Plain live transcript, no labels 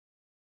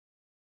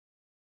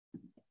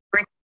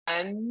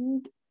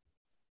And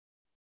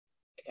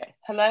okay,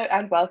 hello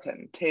and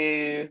welcome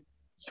to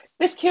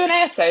this Q&A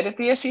episode of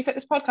the ESG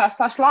Fitness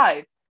Podcast /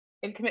 live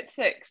in Commit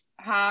 6.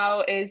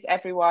 How is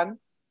everyone?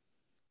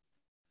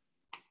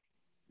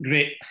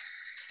 Great.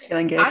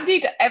 Feeling good.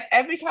 Andy,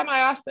 every time I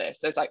ask this,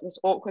 there's like this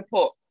awkward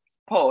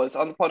pause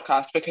on the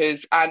podcast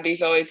because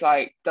Andy's always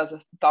like does a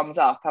thumbs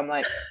up. I'm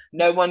like,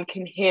 no one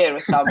can hear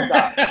a thumbs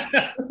up.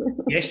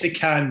 Yes, they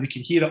can. We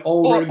can hear it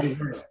all around the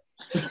world.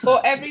 Or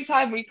every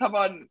time we come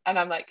on and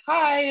I'm like,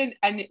 hi,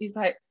 and he's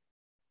like,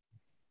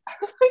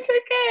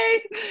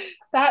 okay,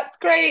 that's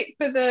great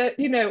for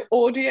the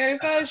audio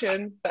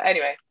version. But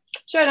anyway,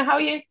 Shona, how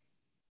are you?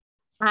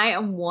 I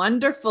am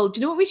wonderful.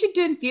 Do you know what we should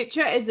do in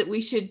future is that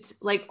we should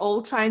like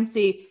all try and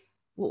say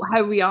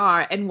how we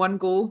are in one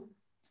go.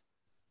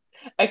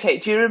 Okay,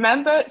 do you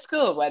remember at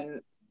school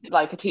when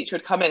like a teacher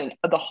would come in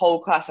and the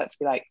whole class had to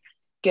be like,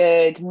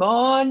 good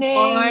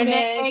morning,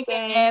 Miss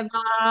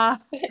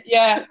Emma.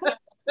 Yeah.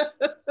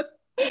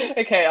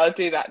 Okay, I'll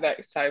do that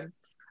next time.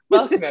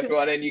 Welcome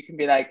everyone, and you can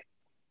be like,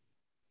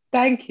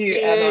 thank you,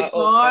 Emma. Good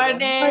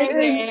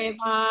morning,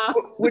 Emma.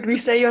 Would we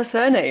say your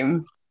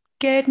surname?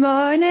 Good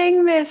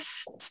morning,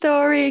 Miss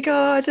Story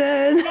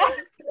Gordon.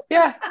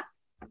 Yeah.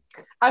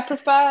 I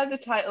prefer the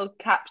title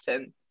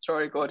Captain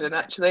Story Gordon,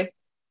 actually,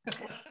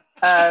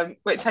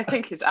 which I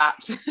think is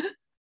apt.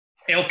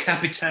 El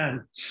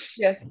Capitan.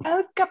 Yes,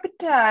 El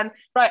Capitan.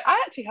 Right,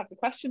 I actually have the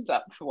questions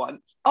up for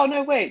once. Oh,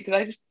 no, wait, did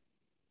I just...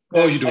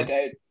 No, you don't.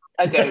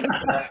 I don't.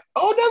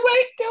 Oh, no,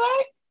 wait, do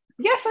I?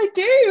 Yes, I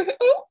do.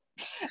 Ooh.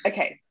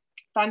 Okay,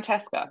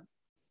 Francesca,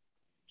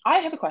 I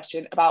have a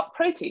question about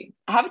protein.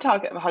 I have a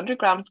target of 100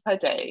 grams per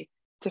day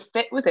to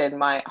fit within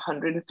my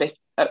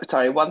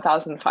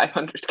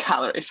 1,500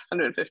 calories.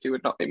 150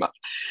 would not be much.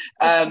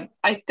 I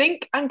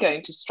think I'm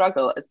going to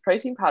struggle as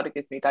protein powder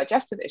gives me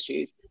digestive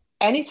issues.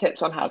 Any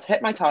tips on how to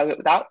hit my target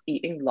without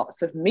eating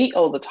lots of meat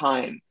all the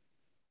time?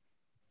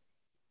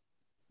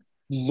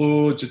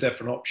 Loads of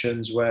different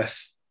options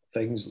with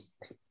things.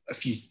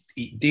 If you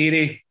eat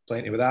dairy,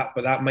 plenty with that,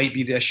 but that might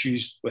be the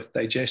issues with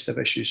digestive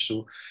issues.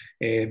 So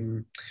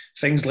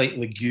things like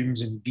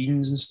legumes and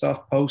beans and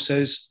stuff,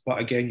 pulses. But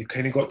again, you've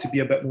kind of got to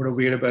be a bit more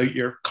aware about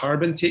your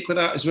carb intake with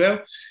that as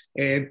well.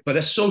 But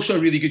this is also a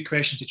really good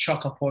question to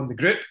chuck up on the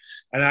group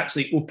and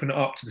actually open it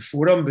up to the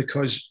forum,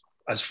 because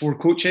as 4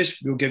 coaches,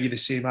 we'll give you the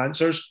same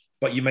answers,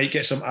 but you might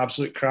get some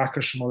absolute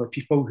crackers from other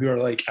people who are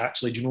like,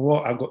 actually, do you know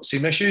what? I've got the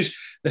same issues.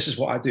 This is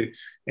what I do.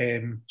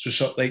 So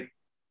sort of like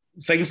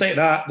things like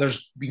that.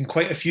 There's been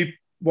quite a few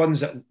ones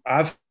that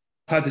I've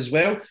had as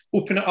well.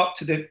 Open it up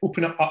to the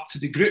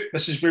group.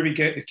 This is where we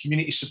get the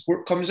community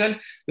support comes in.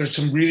 There's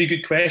some really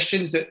good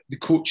questions that the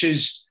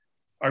coaches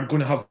are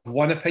going to have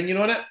one opinion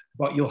on it,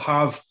 but you'll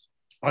have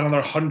another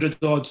 100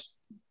 odd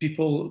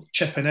people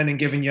chipping in and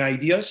giving you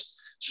ideas.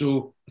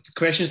 So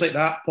questions like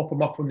that, pop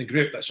them up on the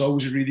group. That's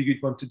always a really good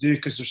one to do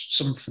because there's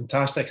some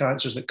fantastic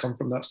answers that come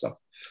from that stuff.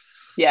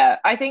 Yeah,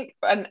 I think,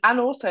 and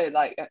also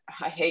like,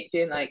 I hate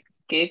being like,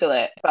 Google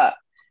it, but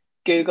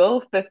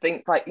Google for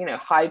things like,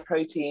 high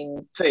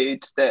protein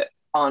foods that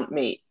aren't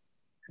meat.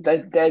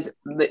 There's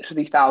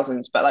literally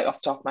thousands, but like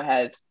off the top of my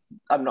head,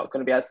 I'm not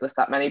going to be able to list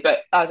that many. But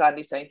as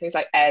Andy's saying, things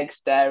like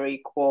eggs,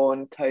 dairy,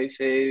 corn,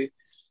 tofu,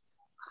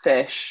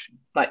 fish,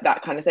 like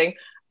that kind of thing.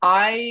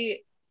 I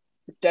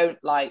don't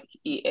like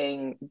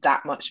eating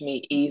that much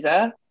meat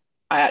either.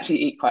 I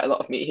actually eat quite a lot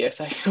of meat here,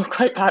 so I feel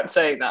quite bad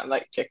saying that. I'm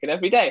like chicken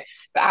every day.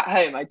 But at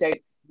home, I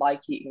don't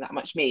like eating that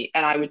much meat.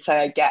 And I would say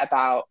I get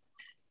about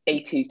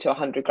 80 to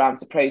 100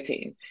 grams of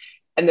protein.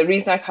 And the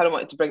reason I kind of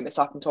wanted to bring this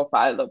up and talk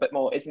about it a little bit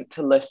more isn't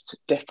to list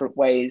different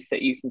ways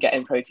that you can get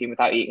in protein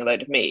without eating a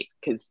load of meat,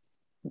 because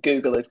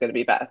Google is going to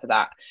be better for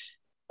that.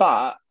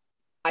 But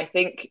I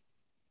think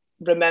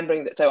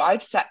remembering that, so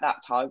I've set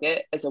that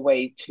target as a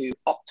way to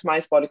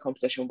optimize body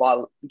composition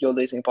while you're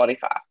losing body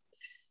fat.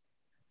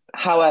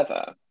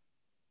 However,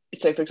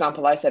 so for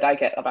example, I said I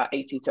get about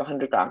 80 to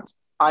 100 grams.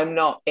 I'm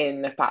not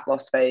in the fat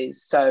loss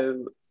phase,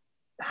 so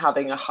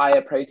having a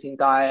higher protein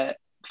diet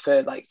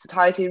for like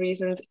satiety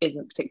reasons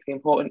isn't particularly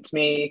important to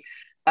me.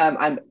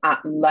 I'm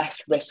at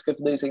less risk of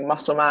losing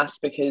muscle mass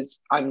because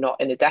I'm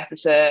not in a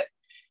deficit.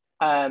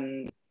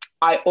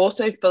 I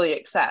also fully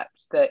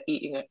accept that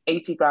eating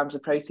 80 grams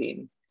of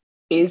protein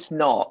is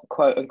not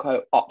quote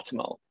unquote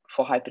optimal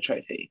for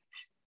hypertrophy.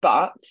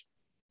 But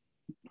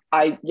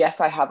I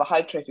have a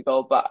hypertrophy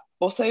goal, but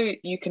also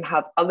you can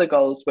have other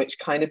goals which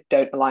kind of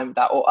don't align with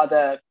that, or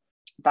other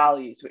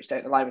values which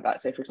don't align with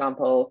that. So for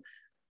example,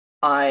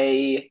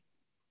 I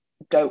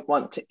don't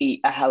want to eat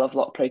a hell of a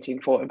lot of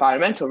protein for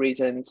environmental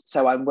reasons,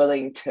 so I'm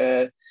willing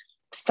to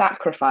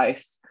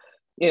sacrifice,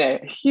 a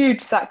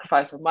huge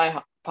sacrifice on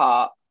my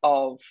part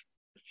of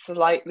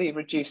slightly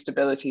reduced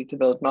ability to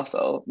build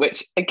muscle,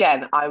 which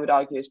again I would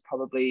argue is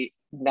probably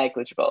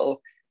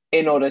negligible,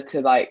 in order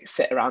to like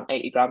sit around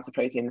 80 grams of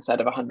protein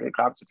instead of 100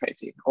 grams of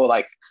protein, or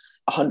like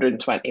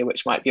 120,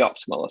 which might be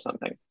optimal or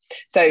something.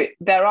 So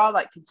there are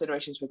like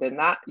considerations within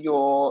that.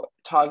 Your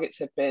targets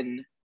have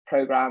been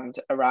programmed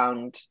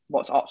around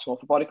what's optimal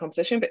for body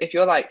composition, but if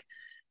you're like,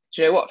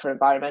 do you know what, for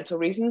environmental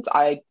reasons,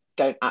 I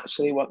don't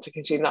actually want to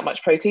consume that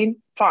much protein,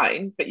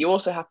 fine, but you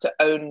also have to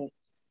own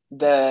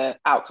the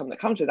outcome that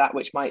comes with that,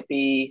 which might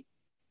be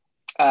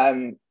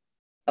a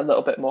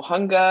little bit more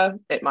hunger.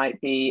 It might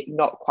be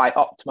not quite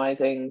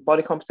optimizing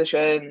body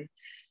composition.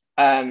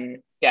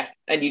 Yeah,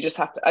 and you just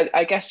have to,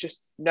 I guess, just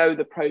know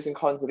the pros and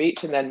cons of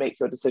each and then make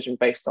your decision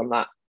based on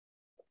that.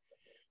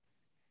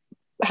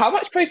 How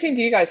much protein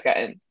do you guys get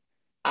in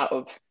out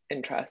of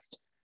interest?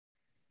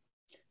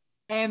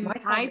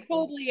 I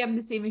probably am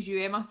the same as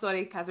you, Emma.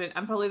 Sorry, Catherine.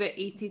 I'm probably about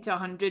 80 to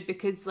 100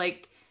 because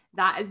like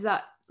that is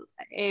that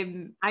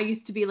I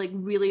used to be like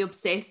really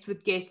obsessed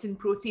with getting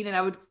protein and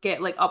I would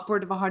get like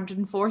upward of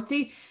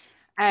 140.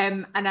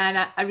 And then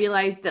I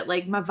realized that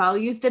like my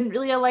values didn't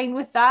really align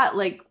with that.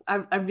 Like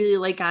I really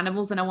like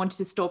animals and I wanted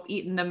to stop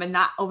eating them. And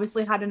that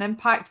obviously had an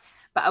impact,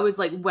 but I was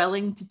like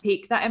willing to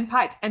take that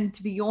impact. And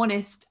to be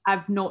honest,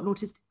 I've not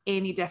noticed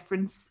any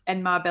difference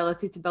in my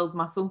ability to build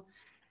muscle.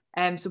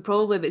 So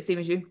probably about the same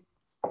as you.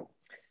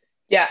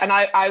 Yeah, and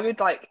I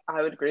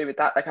would agree with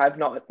that. Like I've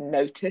not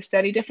noticed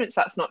any difference.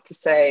 That's not to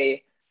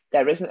say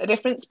there isn't a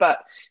difference,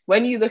 but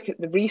when you look at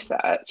the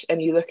research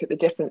and you look at the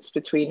difference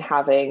between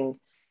having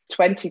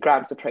 20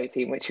 grams of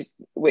protein,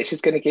 which is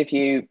going to give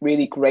you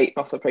really great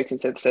muscle protein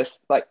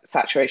synthesis, like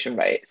saturation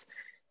rates,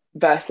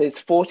 versus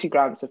 40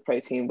 grams of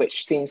protein,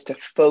 which seems to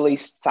fully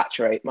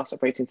saturate muscle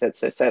protein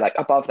synthesis. So like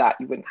above that,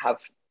 you wouldn't have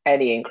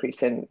any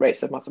increase in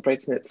rates of muscle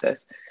protein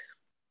synthesis.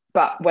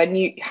 But when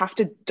you have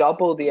to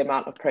double the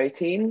amount of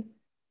protein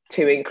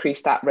to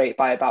increase that rate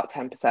by about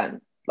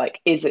 10%, like,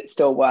 is it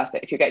still worth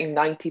it? If you're getting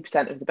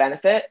 90% of the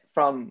benefit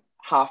from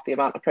half the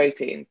amount of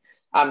protein,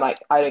 I'm like,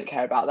 I don't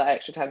care about that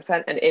extra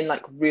 10%. And in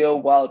like real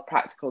world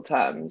practical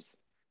terms,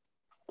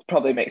 it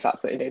probably makes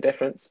absolutely no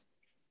difference.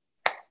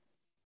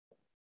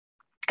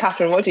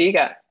 Catherine, what do you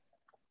get?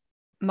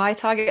 My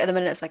target at the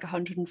minute is like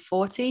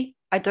 140.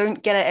 I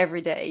don't get it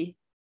every day,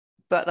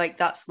 but like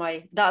that's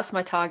my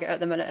target at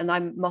the minute, and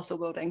I'm muscle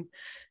building.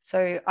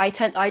 So I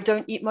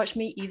don't eat much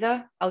meat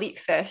either. I'll eat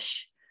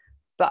fish,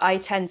 but I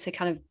tend to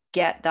kind of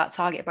get that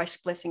target by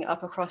splitting it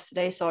up across the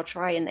day. So I'll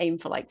try and aim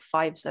for like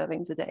 5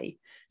 servings a day.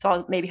 So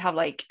I'll maybe have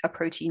like a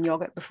protein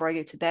yogurt before I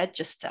go to bed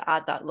just to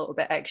add that little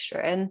bit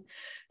extra in.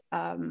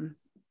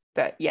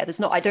 But yeah,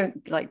 I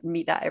don't like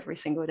meet that every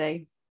single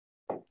day.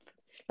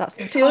 That's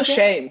my feel target.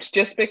 shamed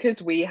just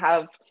because we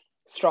have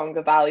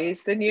stronger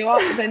values than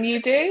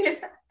you do. Yeah.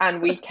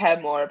 And we care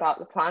more about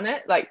the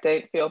planet. Like,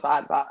 don't feel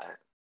bad about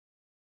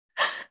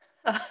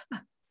it.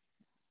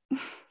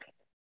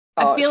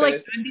 I feel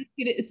like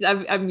Andy's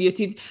gonna. I'm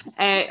muted.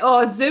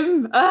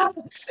 Zoom. I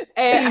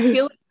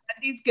feel like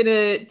Andy's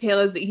gonna tell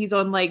us that he's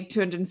on like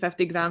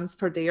 250 grams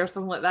per day or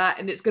something like that,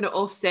 and it's gonna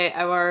offset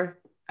our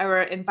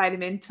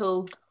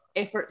environmental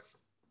efforts.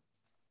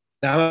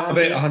 Now I'm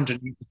about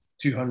 100,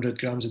 200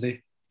 grams a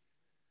day.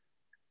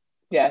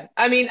 Yeah,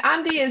 I mean,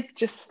 Andy is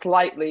just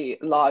slightly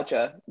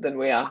larger than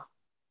we are.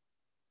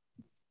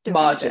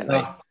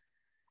 Marginally.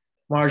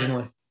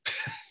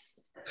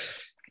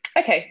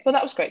 Okay, well,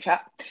 that was great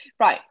chat.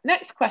 Right,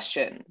 next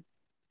question.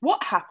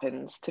 What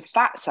happens to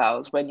fat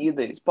cells when you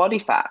lose body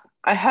fat?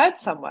 I heard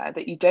somewhere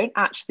that you don't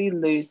actually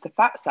lose the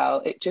fat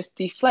cell, it just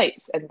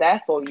deflates, and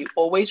therefore you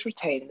always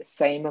retain the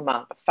same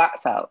amount of fat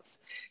cells.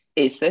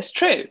 Is this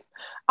true?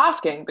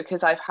 Asking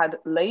because I've had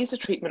laser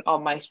treatment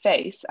on my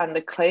face and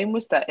the claim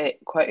was that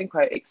it, quote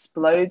unquote,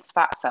 explodes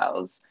fat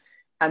cells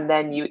and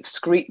then you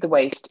excrete the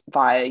waste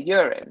via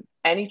urine.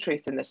 Any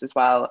truth in this as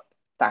well?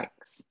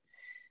 Thanks.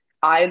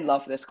 I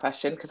love this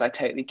question because I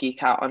totally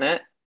geek out on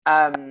it.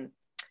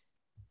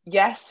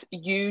 Yes,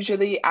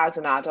 usually as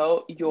an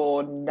adult,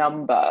 your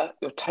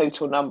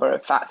total number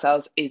of fat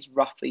cells is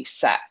roughly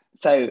set.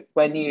 So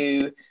when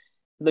you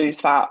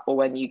lose fat or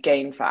when you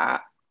gain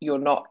fat, you're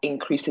not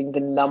increasing the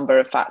number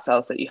of fat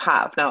cells that you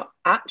have. Now,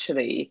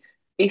 actually,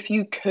 if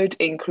you could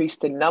increase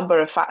the number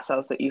of fat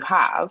cells that you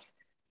have,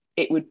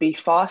 it would be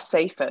far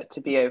safer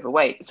to be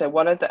overweight. So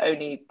one of the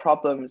only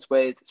problems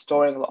with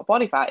storing a lot of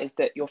body fat is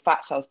that your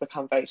fat cells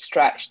become very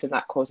stretched and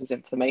that causes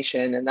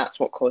inflammation and that's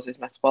what causes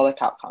metabolic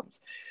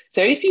outcomes.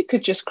 So if you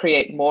could just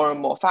create more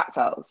and more fat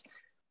cells,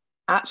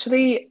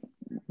 actually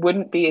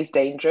wouldn't be as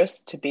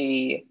dangerous to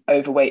be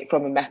overweight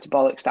from a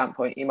metabolic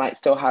standpoint. You might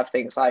still have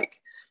things like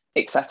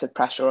excessive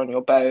pressure on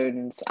your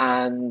bones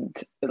and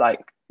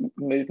like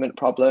movement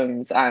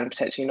problems and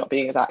potentially not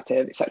being as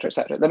active, etc.,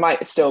 etc. There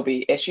might still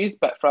be issues,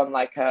 but from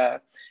like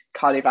a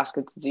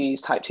cardiovascular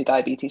disease, type 2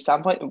 diabetes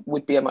standpoint, it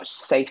would be a much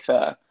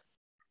safer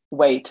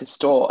way to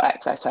store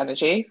excess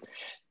energy.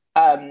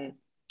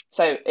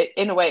 So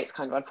in a way, it's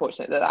kind of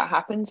unfortunate that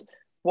happens.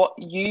 What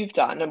you've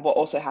done and what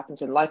also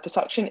happens in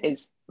liposuction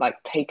is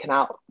like taken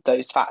out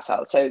those fat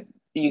cells. So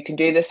you can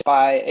do this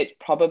by, it's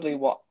probably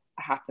what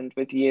happened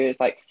with you is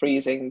like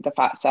freezing the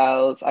fat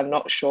cells. I'm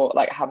not sure,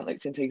 like I haven't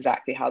looked into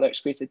exactly how they're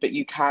excreted, but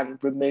you can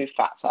remove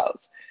fat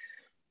cells.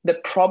 The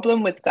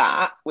problem with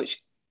that,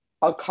 which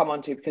I'll come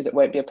on to because it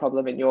won't be a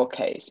problem in your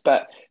case,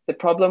 but the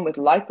problem with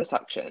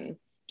liposuction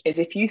is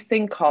if you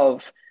think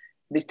of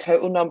the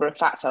total number of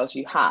fat cells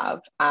you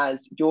have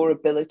as your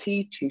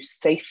ability to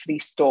safely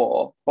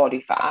store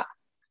body fat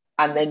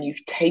and then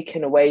you've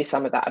taken away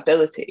some of that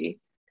ability,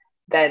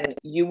 then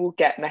you will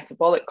get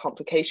metabolic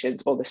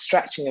complications or the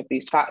stretching of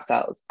these fat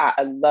cells at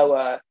a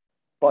lower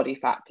body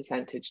fat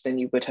percentage than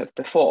you would have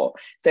before.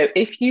 So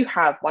if you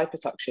have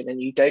liposuction and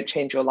you don't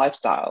change your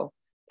lifestyle,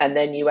 and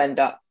then you end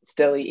up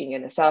still eating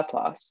in a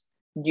surplus,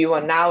 you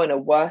are now in a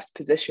worse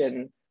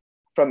position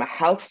from a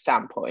health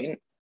standpoint,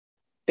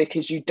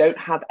 because you don't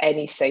have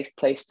any safe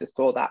place to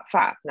store that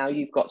fat. Now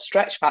you've got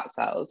stretched fat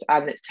cells,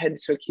 and it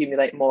tends to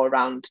accumulate more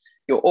around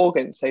your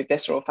organs. So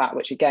visceral fat,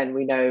 which again,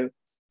 we know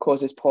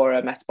causes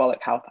poorer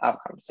metabolic health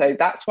outcomes. So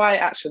that's why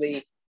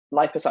actually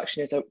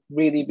liposuction is a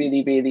really,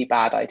 really, really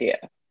bad idea.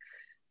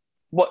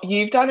 What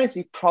you've done is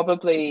you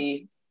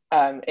probably,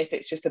 if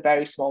it's just a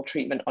very small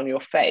treatment on your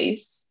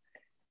face,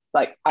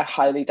 like I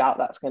highly doubt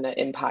that's going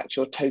to impact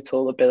your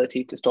total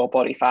ability to store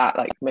body fat.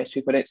 Like most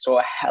people don't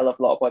store a hell of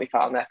a lot of body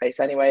fat on their face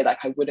anyway. Like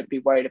I wouldn't be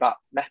worried about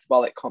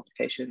metabolic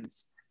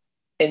complications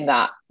in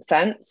that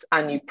sense.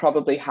 And you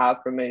probably have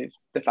removed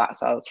the fat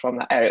cells from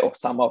that area, or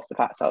some of the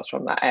fat cells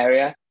from that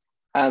area.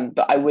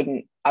 But I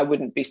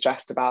wouldn't be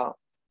stressed about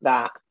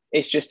that.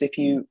 It's just if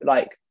you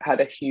like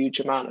had a huge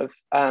amount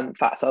of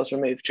fat cells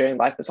removed during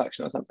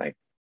liposuction or something.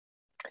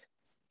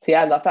 So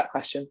yeah, I love that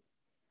question.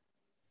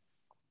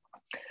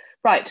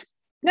 Right,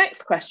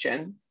 next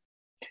question.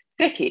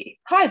 Vicky,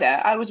 hi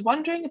there. I was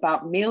wondering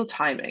about meal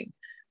timing.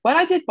 When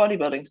I did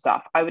bodybuilding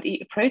stuff, I would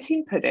eat a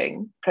protein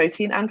pudding,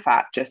 protein and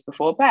fat just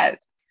before bed,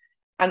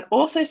 and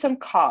also some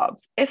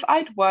carbs if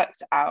I'd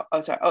worked out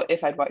in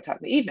the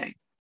evening.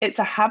 It's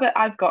a habit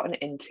I've gotten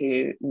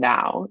into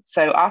now.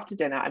 So after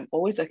dinner, I'm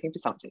always looking for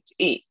something to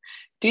eat.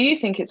 Do you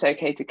think it's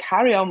okay to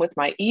carry on with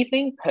my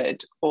evening pud,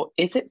 or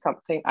is it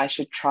something I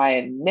should try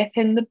and nip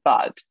in the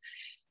bud?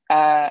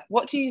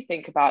 What do you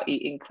think about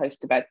eating close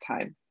to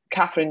bedtime?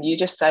 Catherine, you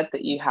just said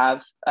that you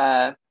have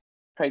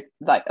like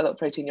a little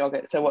protein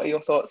yogurt. So what are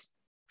your thoughts?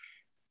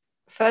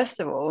 First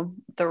of all,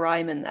 the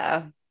rhyme in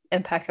there,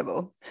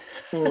 impeccable.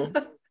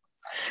 It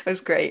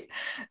was great.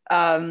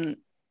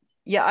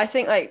 Yeah, I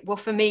think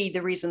for me,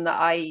 the reason that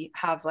I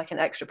have like an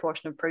extra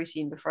portion of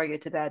protein before I go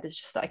to bed is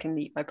just that I can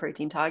meet my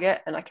protein target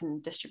and I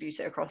can distribute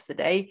it across the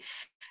day.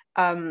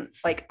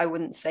 Like I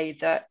wouldn't say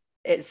that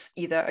it's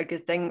either a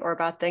good thing or a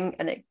bad thing,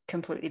 and it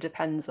completely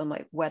depends on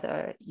like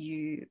whether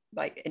you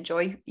like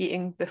enjoy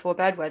eating before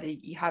bed, whether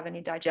you have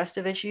any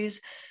digestive issues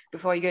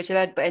before you go to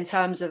bed. But in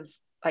terms of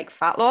like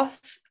fat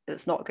loss,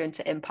 it's not going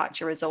to impact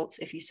your results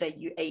if you say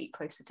you ate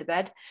closer to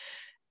bed.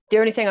 The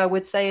only thing I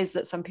would say is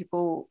that some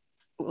people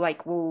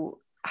like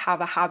will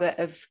have a habit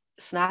of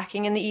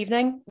snacking in the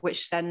evening,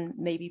 which then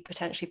maybe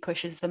potentially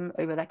pushes them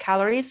over their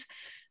calories,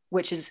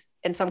 which is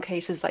in some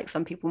cases like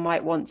some people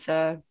might want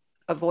to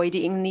avoid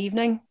eating in the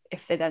evening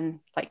if they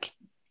then like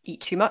eat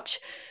too much.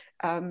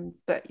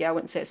 But yeah, I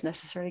wouldn't say it's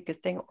necessarily a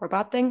good thing or a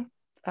bad thing.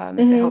 If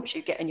it helps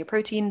you get in your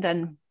protein,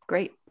 then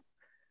great.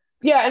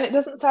 Yeah, and it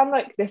doesn't sound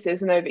like this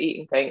is an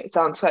overeating thing. It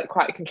sounds like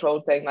quite a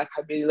controlled thing. Like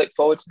I really look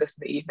forward to this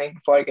in the evening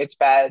before I go to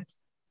bed.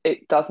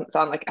 It doesn't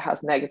sound like it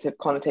has negative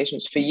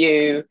connotations for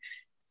you.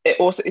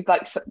 It's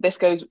like this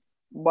goes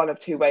one of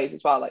two ways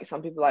as well. Like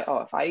some people are like, oh,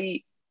 if I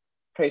eat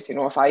protein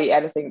or if I eat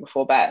anything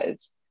before bed,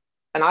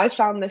 and I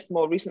found this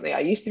more recently.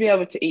 I used to be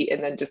able to eat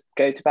and then just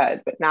go to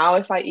bed, but now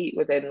if I eat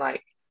within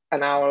like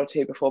an hour or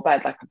two before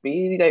bed, like I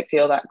really don't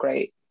feel that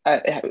great.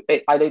 I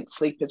don't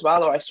sleep as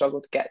well, or I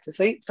struggle to get to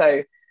sleep.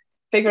 So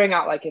figuring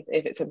out like if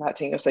it's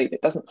impacting your sleep,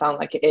 it doesn't sound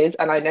like it is.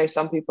 And I know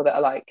some people that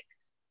are like,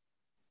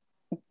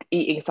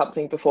 eating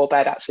something before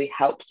bed actually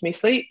helps me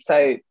sleep.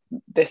 So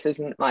this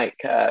isn't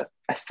like a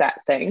set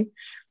thing.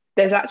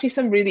 There's actually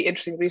some really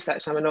interesting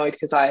research. I'm annoyed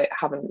because I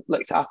haven't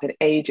looked it up in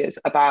ages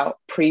about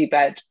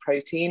pre-bed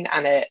protein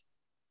and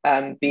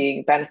it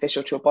being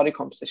beneficial to your body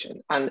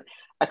composition. And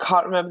I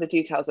can't remember the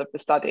details of the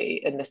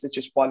study, and this is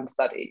just one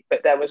study,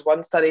 but there was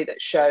one study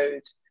that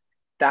showed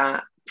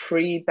that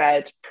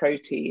pre-bed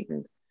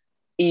protein,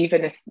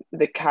 even if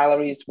the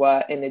calories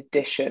were in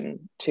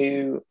addition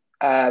to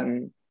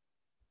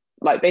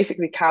like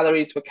basically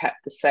calories were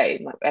kept the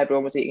same, like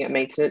everyone was eating at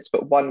maintenance,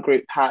 but one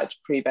group had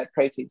pre-bed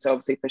protein, so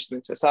obviously pushed them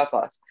into a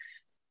surplus.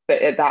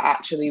 But that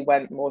actually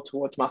went more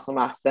towards muscle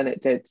mass than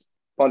it did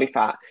body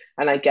fat.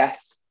 And I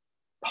guess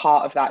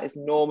part of that is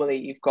normally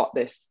you've got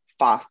this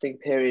fasting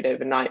period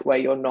overnight where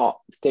you're not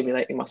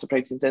stimulating muscle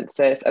protein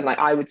synthesis. And like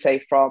I would say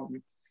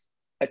from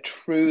a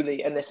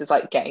truly, and this is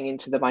like getting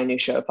into the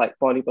minutiae of like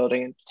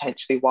bodybuilding and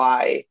potentially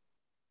why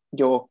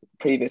your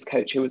previous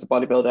coach who was a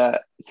bodybuilder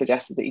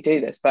suggested that you do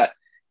this, but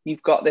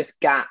you've got this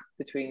gap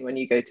between when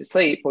you go to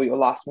sleep or your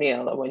last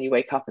meal and when you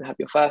wake up and have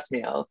your first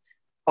meal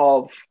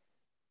of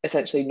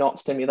essentially not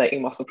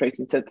stimulating muscle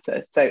protein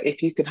synthesis. So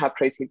if you can have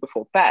protein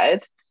before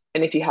bed,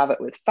 and if you have it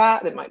with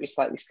fat, that might be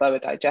slightly slower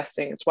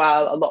digesting as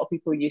well. A lot of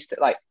people used to,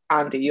 like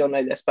Andy, you'll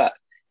know this, but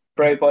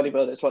bro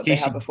bodybuilders, what they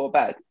have before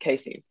bed,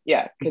 casein.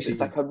 Yeah, because it's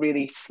like a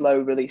really slow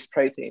release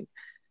protein.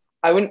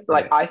 I wouldn't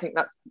like, I think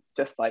that's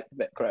just like a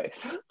bit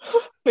gross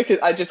because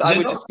I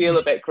would just feel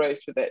a bit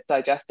gross with it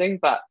digesting,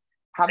 but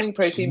having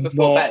protein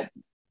before bed,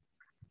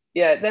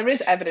 yeah, there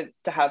is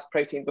evidence to have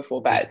protein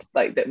before bed,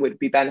 like that would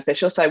be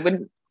beneficial. So I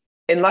wouldn't,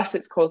 unless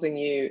it's causing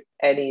you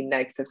any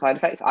negative side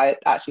effects, I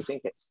actually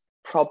think it's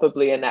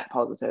probably a net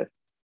positive.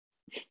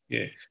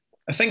 Yeah.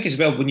 I think as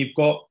well, when you've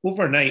got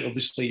overnight,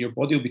 obviously your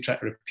body will be trying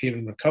to repair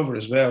and recover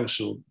as well.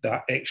 So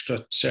that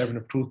extra serving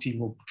of protein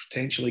will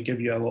potentially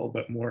give you a little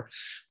bit more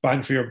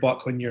bang for your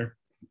buck when your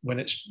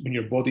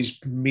body's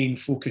main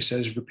focus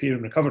is repair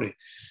and recovery.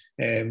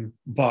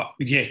 But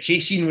yeah,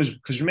 casein was,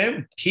 because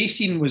remember,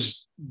 casein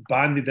was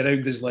bandied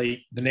around as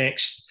like the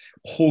next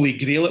holy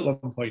grail at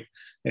one point.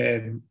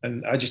 And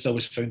I just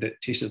always found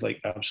it tasted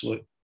like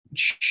absolute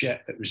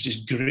shit. It was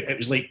just it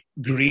was like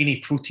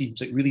grainy protein.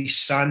 It's like really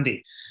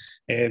sandy.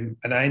 And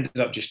I ended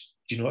up just,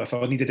 if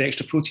I needed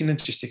extra protein, then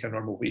just take a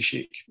normal whey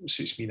shake. It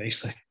suits me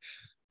nicely.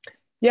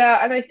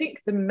 Yeah, and I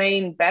think the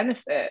main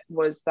benefit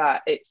was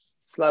that it's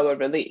slower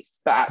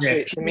release, but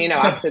actually its amino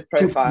acid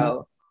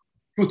profile.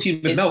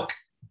 Protein with milk,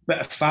 bit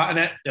of fat in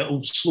it,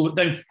 it'll slow it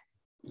down.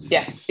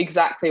 Yeah,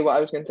 exactly what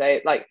I was going to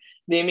say. Like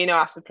the amino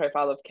acid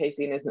profile of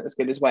casein isn't as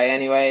good as whey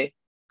anyway.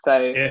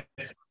 So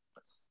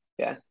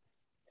yeah.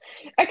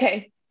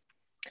 Okay,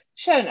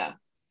 Shona,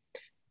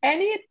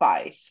 any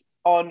advice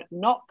on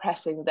not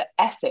pressing the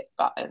F it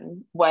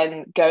button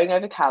when going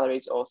over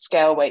calories or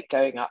scale weight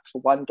going up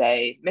for one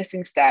day,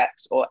 missing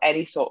steps or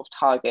any sort of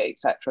target,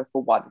 etc.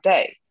 for one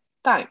day?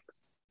 Thanks.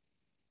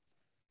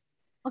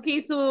 Okay,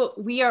 so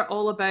we are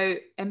all about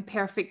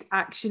imperfect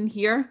action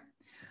here.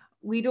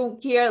 We don't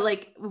care,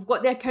 like we've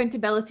got the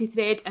accountability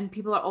thread and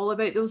people are all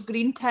about those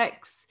green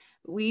ticks.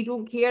 We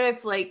don't care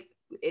if like,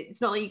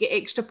 it's not like you get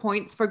extra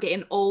points for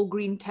getting all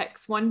green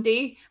ticks one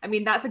day. I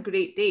mean, that's a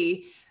great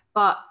day,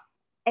 but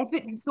if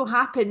it so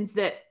happens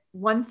that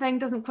one thing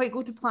doesn't quite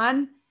go to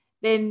plan,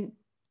 then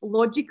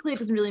logically it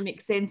doesn't really make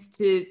sense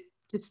to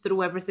just throw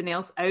everything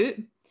else out.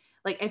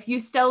 Like if you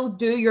still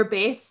do your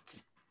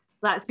best,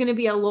 that's going to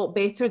be a lot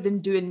better than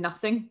doing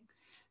nothing.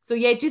 So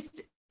yeah,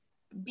 just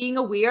being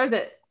aware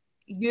that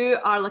you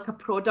are like a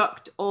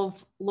product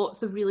of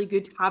lots of really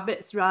good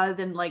habits rather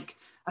than like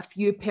a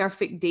few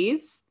perfect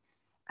days.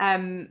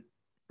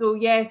 So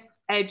yeah,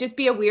 just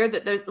be aware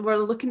that we're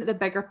looking at the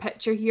bigger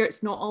picture here.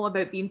 It's not all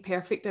about being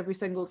perfect every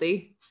single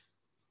day.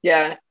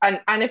 Yeah, and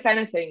if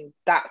anything,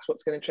 that's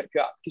what's going to trip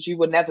you up, because you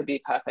will never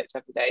be perfect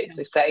every day.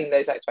 So setting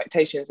those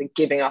expectations and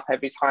giving up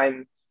every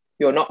time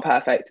you're not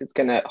perfect is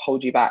going to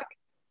hold you back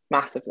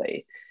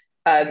massively.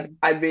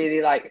 I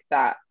really like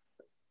that,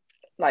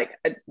 like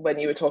when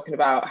you were talking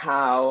about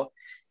how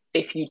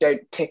if you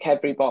don't tick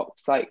every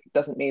box, like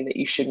doesn't mean that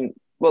you shouldn't,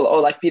 well,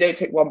 or like if you don't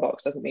tick one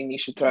box doesn't mean you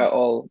should throw it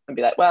all and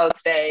be like, well,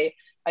 today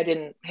I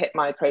didn't hit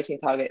my protein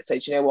target, so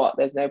do you know what,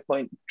 there's no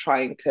point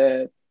trying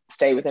to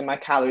stay within my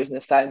calories, and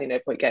there's certainly no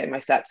point getting my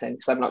steps in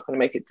because I'm not going to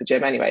make it to the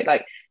gym anyway.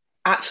 Like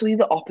actually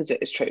the opposite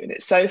is true. And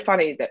it's so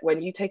funny that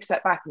when you take a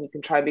step back and you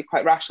can try and be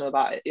quite rational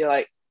about it, you're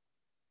like,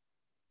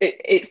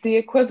 it's the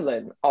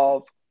equivalent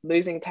of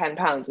losing 10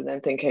 pounds and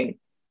then thinking,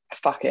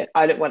 fuck it,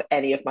 I don't want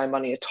any of my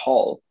money at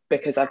all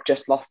because I've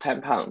just lost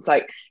 10 pounds.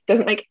 Like, it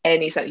doesn't make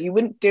any sense. You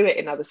wouldn't do it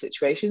in other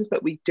situations,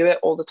 but we do it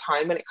all the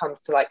time when it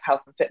comes to like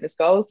health and fitness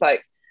goals.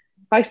 Like,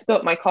 if I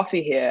spilt my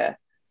coffee here,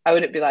 I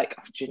wouldn't be like,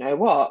 oh, do you know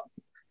what?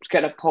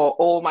 I'm going to pour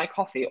all my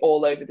coffee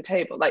all over the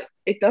table. Like,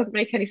 it doesn't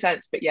make any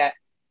sense, but yet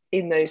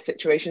in those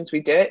situations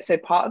we do it. So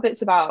part of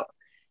it's about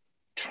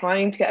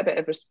trying to get a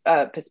bit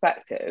of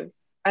perspective.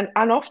 And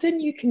often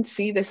you can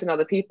see this in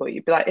other people.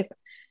 You'd be like,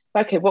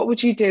 okay, what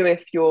would you do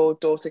if your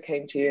daughter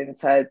came to you and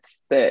said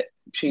that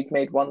she'd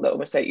made one little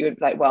mistake? You would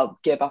be like, well,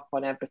 give up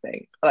on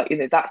everything. Like,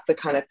 that's the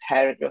kind of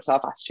parent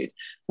yourself attitude.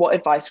 What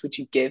advice would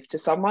you give to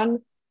someone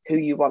who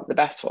you want the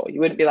best for?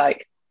 You wouldn't be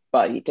like,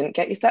 well, you didn't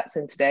get your steps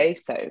in today,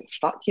 so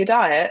fuck your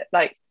diet.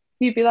 Like,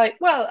 you'd be like,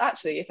 well,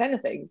 actually, if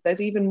anything,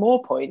 there's even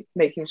more point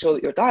making sure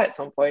that your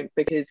diet's on point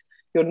because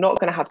you're not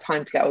going to have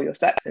time to get all your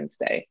steps in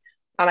today.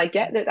 And I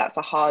get that that's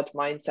a hard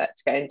mindset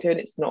to get into, and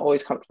it's not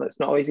always comfortable, it's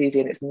not always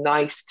easy, and it's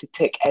nice to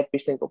tick every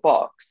single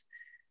box.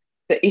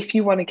 But if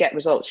you want to get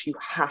results, you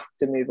have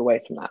to move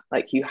away from that.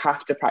 Like, you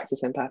have to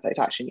practice imperfect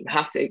action. You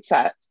have to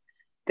accept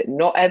that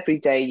not every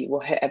day you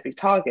will hit every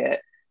target,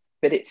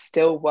 but it's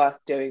still worth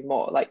doing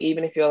more. Like,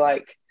 even if you're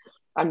like,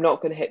 I'm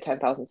not going to hit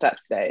 10,000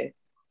 steps today,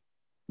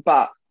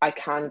 but I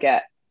can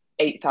get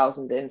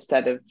 8,000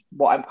 instead of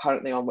what I'm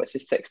currently on, which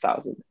is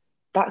 6,000.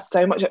 That's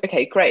so much.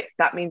 Okay, great.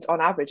 That means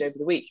on average over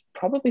the week,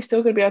 probably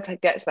still going to be able to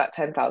get to that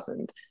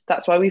 10,000.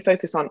 That's why we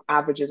focus on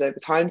averages over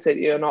time, so that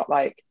you're not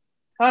like,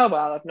 oh,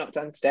 well, I've not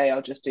done today,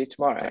 I'll just do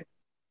tomorrow.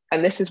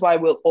 And this is why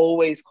we'll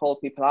always call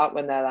people out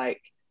when they're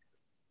like,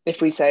 if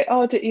we say,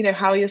 oh,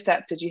 how are your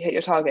steps? Did you hit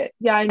your target?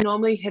 Yeah, I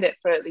normally hit it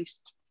for at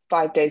least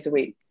 5 days a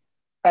week.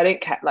 I don't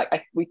care.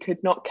 Like, we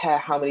could not care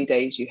how many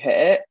days you hit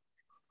it.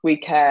 We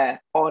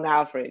care on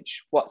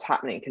average what's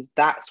happening, because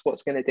that's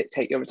what's going to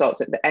dictate your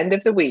results. At the end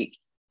of the week,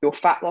 your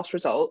fat loss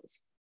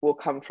results will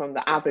come from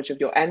the average of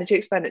your energy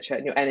expenditure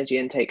and your energy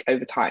intake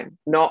over time,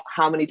 not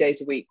how many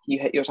days a week you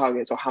hit your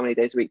targets or how many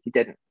days a week you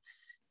didn't.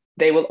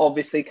 They will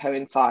obviously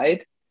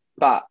coincide,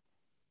 but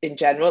in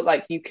general,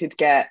 like, you could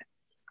get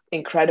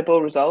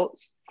incredible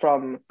results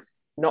from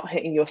not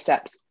hitting your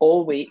steps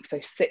all week, so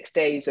 6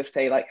 days of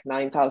say like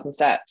 9,000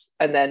 steps,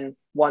 and then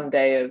one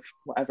day of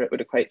whatever it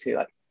would equate to,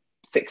 like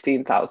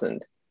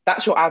 16,000,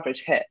 that's your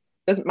average hit.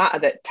 Doesn't matter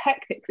that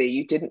technically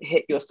you didn't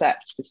hit your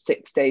steps for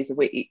 6 days a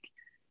week.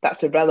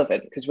 That's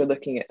irrelevant because we're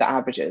looking at the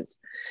averages.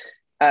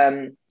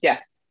 Yeah.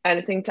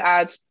 Anything to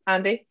add,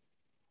 Andy?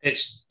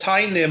 It's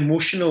tying the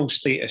emotional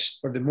status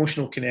or the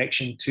emotional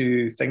connection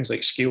to things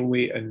like scale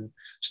weight and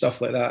stuff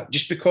like that.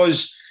 Just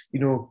because, you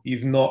know,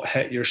 you've not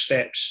hit your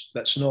steps,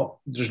 there's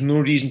no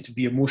reason to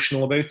be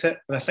emotional about it.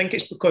 And I think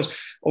it's because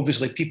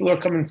obviously people are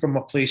coming from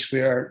a place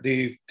where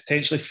they've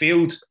potentially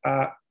failed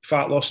at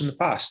fat loss in the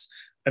past,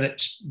 and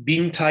it's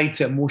been tied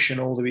to emotion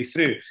all the way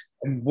through.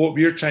 And what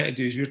we're trying to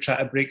do is we're trying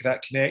to break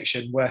that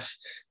connection with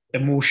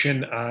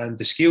emotion and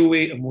the scale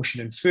weight, emotion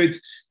and food.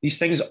 These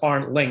things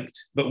aren't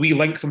linked, but we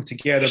link them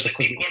together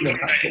because we're trying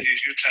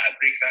to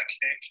break that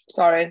connection.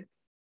 Sorry.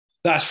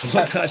 That's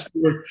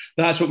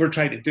what we're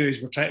trying to do,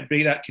 is we're trying to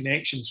break that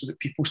connection so that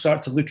people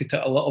start to look at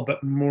it a little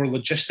bit more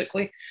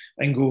logistically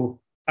and go,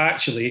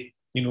 actually,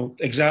 you know,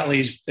 exactly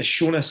as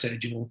Shona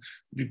said, you know,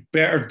 you're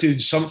better doing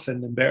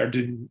something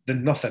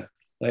than nothing.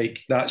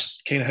 Like,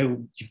 that's kind of how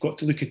you've got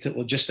to look at it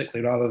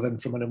logistically rather than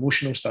from an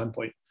emotional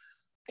standpoint.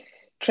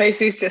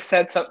 Tracy's just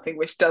said something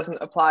which doesn't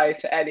apply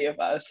to any of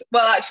us.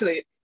 Well,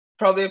 actually,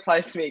 probably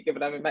applies to me,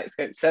 given I'm in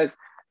Mexico. It says,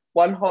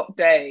 one hot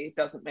day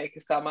doesn't make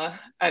a summer.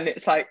 And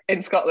it's like,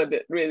 in Scotland,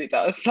 it really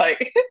does.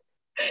 Like,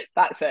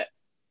 that's it.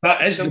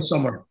 That is the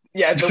summer.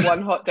 Yeah, the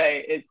one hot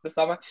day is the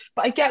summer.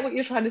 But I get what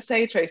you're trying to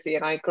say, Tracy,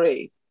 and I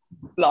agree,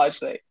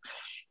 largely.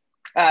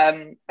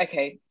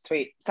 Okay,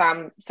 sweet.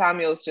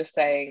 Samuel's just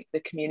saying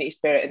the community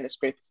spirit in this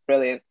group is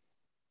brilliant.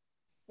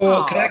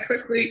 Well, can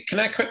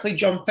I quickly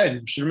jump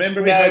in? So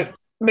remember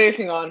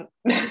moving on.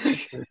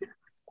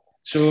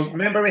 So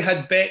remember we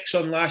had Bex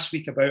on last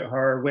week about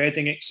her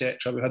wedding,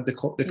 etc. We had the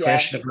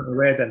question about her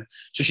wedding.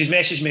 So she's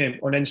messaged me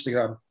on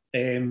Instagram.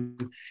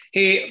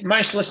 Hey,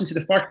 managed to listen to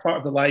the first part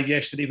of the live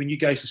yesterday when you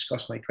guys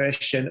discussed my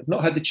question. I've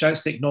not had the chance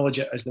to acknowledge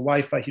it as the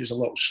Wi-Fi here is a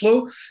little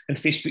slow and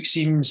Facebook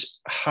seems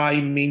high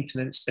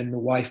maintenance in the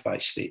Wi-Fi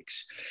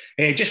stakes.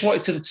 Just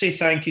wanted to say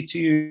thank you to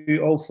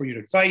you all for your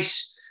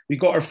advice. We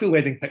got our full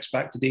wedding pics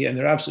back today and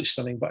they're absolutely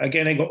stunning. But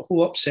again, I got a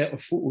whole upset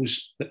with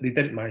photos that they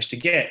didn't manage to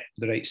get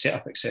the right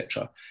setup,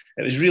 etc.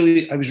 I was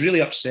really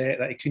upset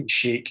that I couldn't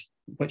shake,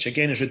 which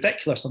again is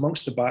ridiculous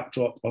amongst the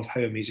backdrop of how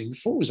amazing the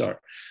photos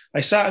are.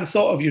 I sat and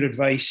thought of your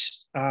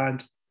advice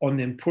and on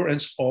the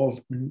importance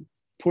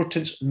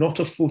not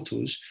of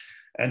photos,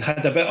 and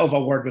had a bit of a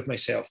word with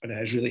myself, and it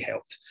has really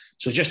helped.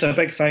 So just a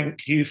big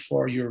thank you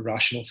for your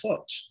rational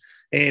thoughts.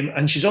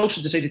 And she's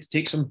also decided to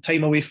take some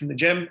time away from the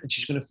gym and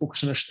she's going to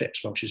focus on her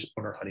steps while she's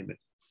on her honeymoon.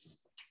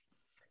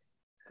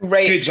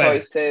 Great Good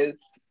choices.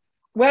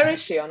 Where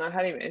is she on her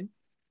honeymoon?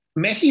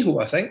 Mexico,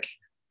 I think.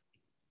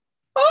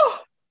 Oh,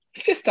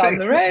 it's just down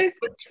the road.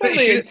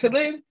 Probably in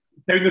Tulum.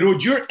 Down the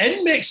road. You're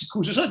in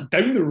Mexico, so it's not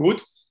down the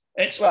road.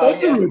 It's on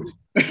the road.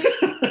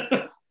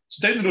 It's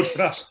down the road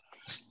for us.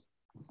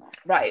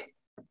 Right.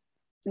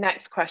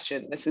 Next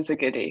question. This is a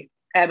goodie.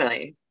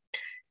 Emily.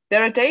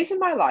 There are days in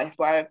my life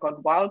where I've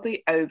gone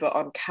wildly over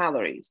on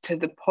calories to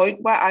the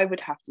point where I would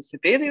have to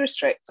severely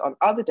restrict on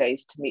other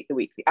days to meet the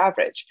weekly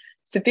average.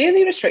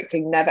 Severely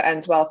restricting never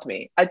ends well for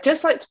me. I'd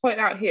just like to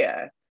point out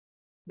here,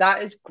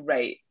 that is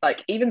great.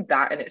 Like, even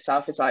that in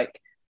itself is like,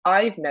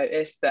 I've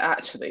noticed that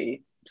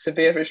actually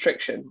severe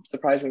restriction,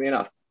 surprisingly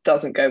enough,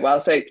 doesn't go well.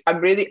 So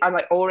I'm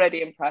like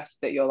already impressed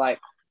that you're like,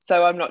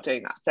 so I'm not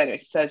doing that. So anyway,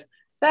 she says,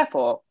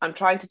 therefore, I'm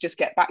trying to just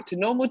get back to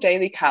normal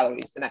daily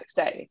calories the next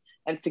day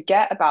and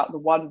forget about the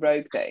one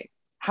rogue day.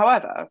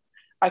 However,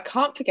 I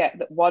can't forget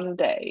that one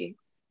day,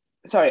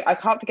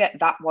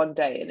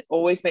 and it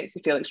always makes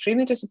me feel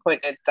extremely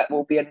disappointed that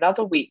will be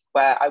another week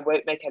where I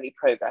won't make any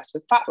progress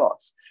with fat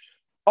loss.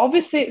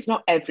 Obviously, it's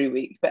not every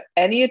week, but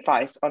any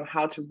advice on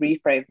how to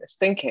reframe this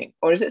thinking?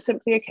 Or is it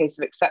simply a case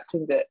of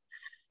accepting that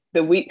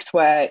the weeks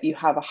where you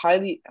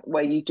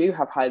do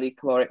have highly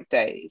caloric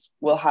days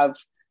will have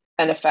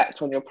an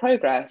effect on your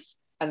progress,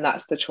 and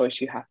that's the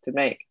choice you have to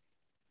make?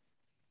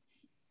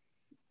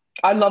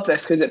 I love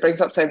this because it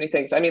brings up so many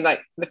things. I mean,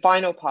 like, the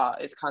final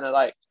part is kind of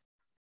like,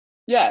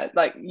 yeah,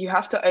 like, you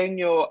have to own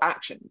your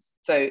actions.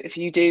 So if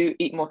you do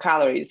eat more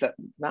calories, that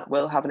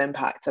will have an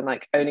impact, and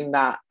like owning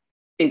that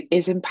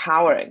is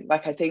empowering.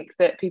 Like, I think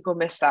that people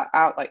miss that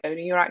out. Like,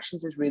 owning your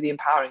actions is really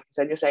empowering because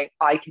then you're saying,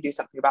 I can do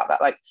something about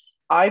that. Like,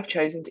 I've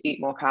chosen to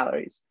eat more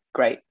calories.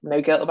 Great.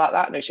 No guilt about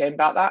that. No shame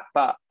about that.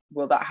 But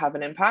will that have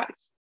an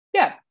impact?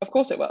 Yeah, of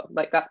course it will.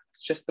 Like, that's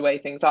just the way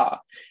things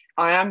are.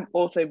 I am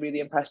also really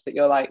impressed that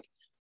you're like,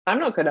 I'm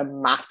not going to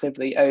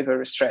massively over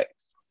restrict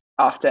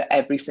after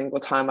every single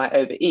time I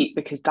overeat,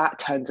 because that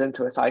turns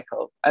into a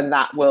cycle, and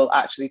that will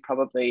actually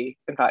probably,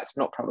 in fact,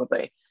 not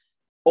probably,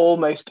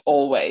 almost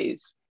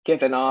always,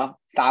 given our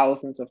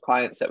thousands of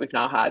clients that we've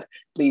now had,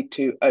 lead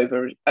to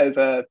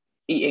overeating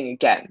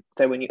again.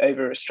 So when you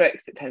over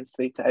restrict, it tends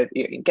to lead to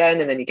overeating again,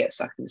 and then you get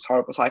stuck in this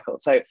horrible cycle.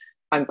 So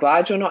I'm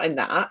glad you're not in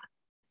that.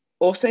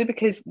 Also,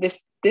 because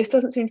this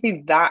doesn't seem to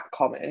be that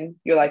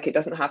common. You're like, it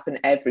doesn't happen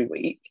every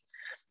week.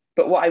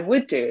 But what I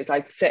would do is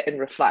I'd sit and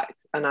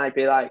reflect, and I'd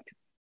be like,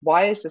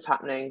 why is this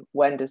happening?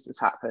 When does this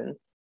happen?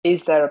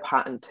 Is there a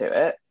pattern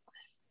to it?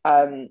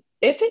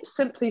 If it's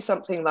simply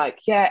something like,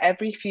 yeah,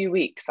 every few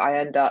weeks I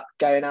end up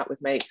going out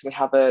with mates, we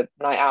have a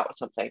night out or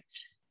something.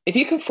 If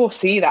you can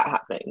foresee that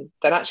happening,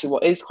 then actually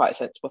what is quite a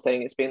sensible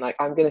thing is being like,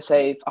 I'm going to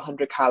save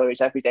 100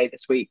 calories every day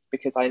this week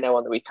because I know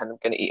on the weekend I'm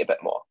going to eat a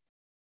bit more.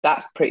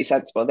 That's pretty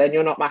sensible. Then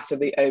you're not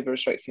massively over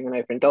restricting and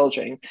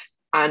overindulging,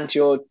 and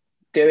you're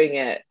doing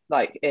it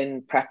like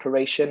in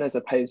preparation as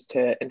opposed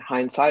to in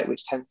hindsight,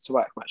 which tends to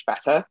work much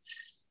better.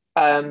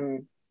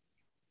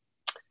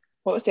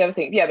 What was the other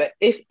thing? Yeah, but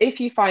if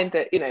you find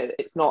that, you know,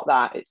 it's not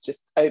that, it's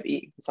just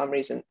overeating for some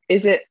reason,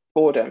 is it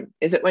boredom?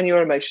 Is it when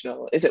you're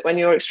emotional? Is it when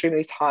you're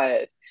extremely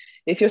tired?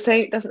 If you're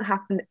saying it doesn't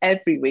happen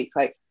every week,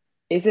 like,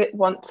 is it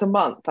once a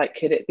month? Like,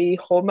 could it be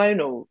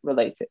hormonal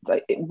related?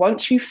 Like,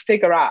 once you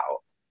figure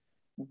out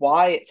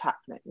why it's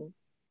happening,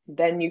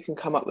 then you can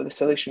come up with a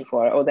solution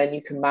for it, or then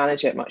you can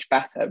manage it much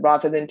better,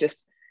 rather than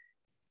just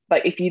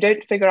like, if you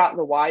don't figure out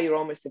the why, you're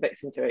almost a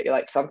victim to it. You're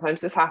like,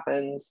 sometimes this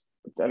happens,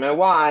 don't know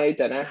why,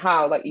 don't know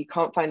how. Like, you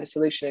can't find a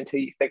solution until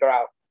you figure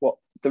out what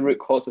the root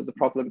cause of the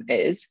problem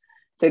is.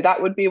 So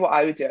that would be what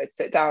I would do. I'd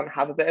sit down,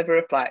 have a bit of a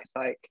reflect,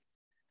 like,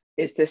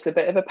 is this a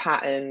bit of a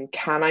pattern?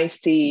 Can I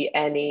see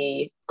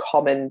any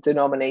common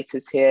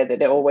denominators here,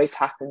 that it always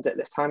happens at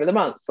this time of the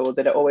month, or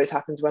that it always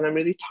happens when I'm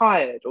really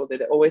tired, or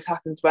that it always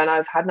happens when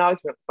I've had an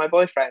argument with my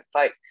boyfriend?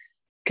 Like,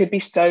 could be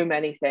so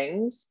many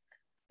things.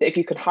 If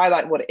you can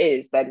highlight what it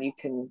is, then you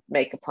can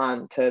make a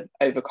plan to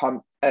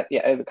overcome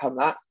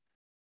that.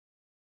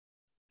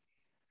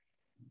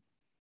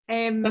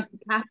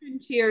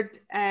 Catherine shared,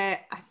 I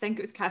think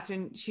it was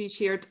Catherine, she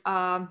shared,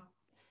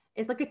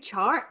 it's like a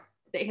chart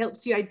that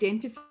helps you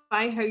identify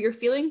how you're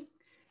feeling.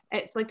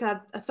 It's like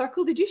a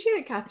circle. Did you share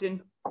it,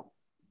 Catherine?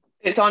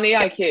 It's on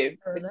EIQ.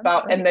 It's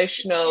about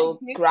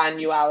emotional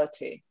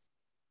granularity.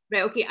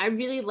 Right, okay. I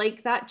really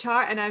like that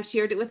chart, and I've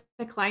shared it with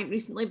a client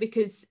recently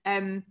because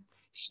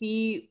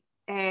she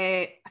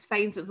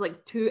finds it's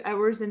like 2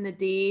 hours in the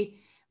day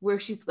where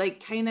she's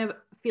like kind of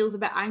feels a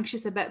bit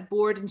anxious, a bit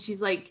bored, and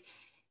she's like,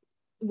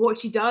 what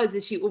she does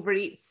is she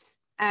overeats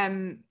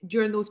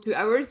during those 2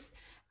 hours.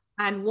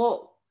 And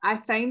what I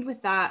find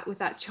with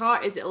that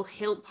chart is it'll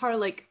help her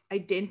like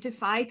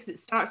identify, because it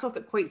starts off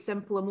at quite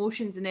simple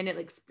emotions and then it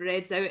like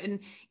spreads out, and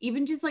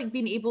even just like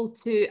being able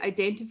to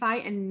identify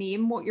and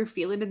name what you're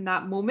feeling in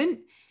that moment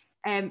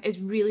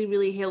is really,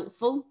 really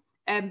helpful.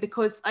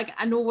 Because like,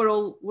 I know we're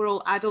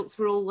all adults,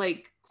 we're all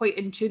like quite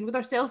in tune with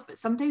ourselves, but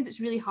sometimes it's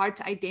really hard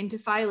to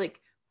identify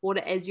like what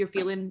it is you're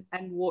feeling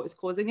and what is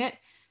causing it.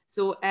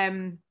 So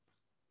can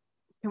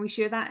we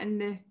share that in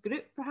the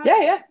group perhaps?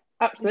 Yeah,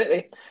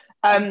 absolutely.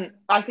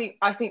 I think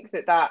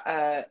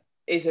that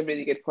is a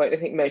really good point. I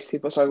think most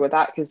people struggle with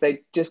that because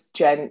they just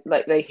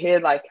they hear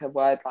like a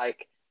word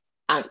like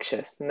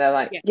anxious and they're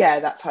like,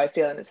 yeah, that's how I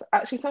feel. And it's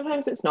actually,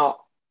 sometimes it's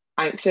not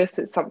anxious,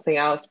 it's something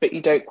else, but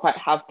you don't quite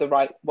have the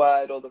right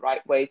word or the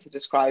right way to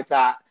describe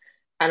that.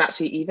 And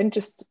actually, even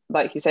just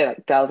like you say,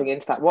 like delving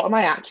into that, what am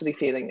I actually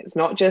feeling? It's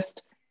not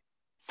just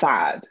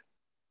sad,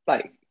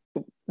 like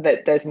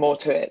that there's more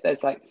to it,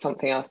 there's like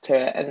something else to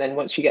it. And then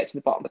once you get to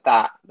the bottom of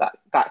that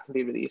can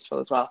be really useful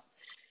as well.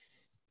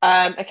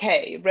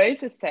 Okay,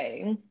 Rose is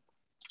saying,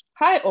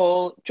 hi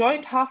all,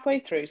 joined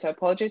halfway through, so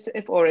apologies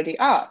if already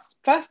asked.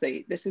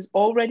 Firstly, this is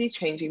already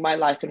changing my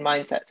life and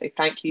mindset, so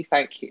thank you.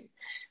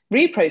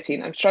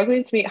 Re-protein, I'm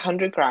struggling to meet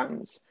 100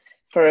 grams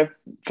for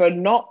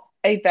not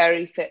a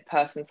very fit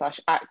person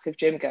 / active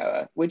gym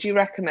goer. Would you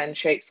recommend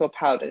shakes or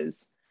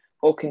powders,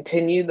 or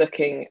continue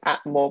looking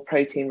at more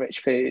protein rich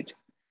food?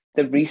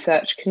 The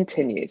research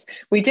continues.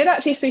 We did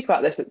actually speak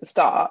about this at the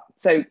start,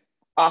 so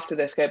after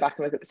this, go back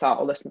and look at the start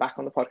or listen back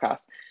on the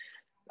podcast.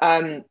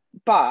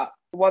 But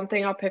one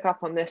thing I'll pick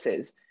up on this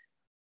is,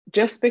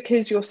 just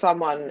because you're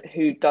someone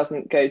who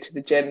doesn't go to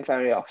the gym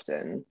very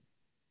often,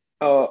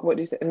 or what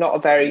do you say, not a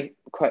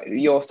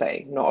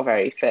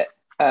very fit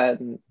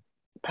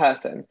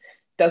person,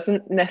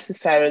 doesn't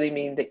necessarily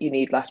mean that you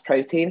need less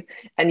protein.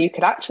 And you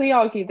could actually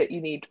argue that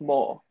you need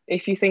more.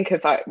 If you think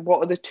of like, what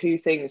are the two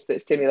things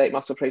that stimulate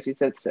muscle protein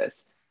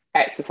synthesis?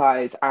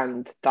 Exercise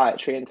and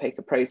dietary intake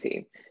of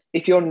protein.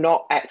 If you're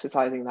not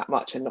exercising that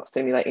much and not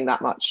stimulating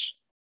that much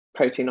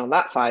protein on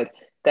that side,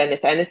 then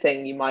if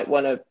anything, you might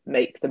want to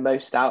make the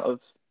most out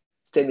of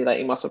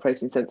stimulating muscle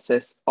protein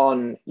synthesis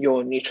on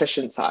your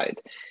nutrition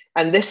side.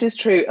 And this is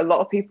true. A lot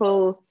of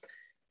people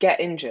get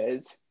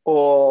injured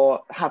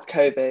or have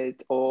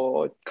COVID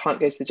or can't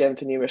go to the gym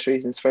for numerous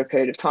reasons for a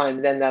period of time.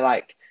 And then they're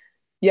like,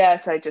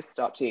 yes, I just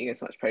stopped eating as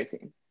much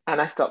protein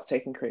and I stopped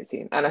taking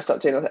creatine and I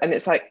stopped doing it. And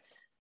it's like,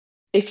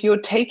 if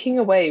you're taking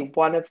away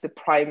one of the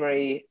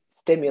primary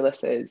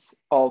stimuluses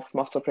of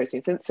muscle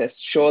protein synthesis,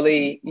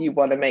 surely you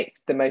want to make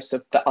the most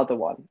of the other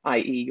one,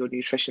 i.e. your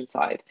nutrition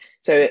side.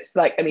 So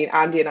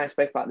Andy and I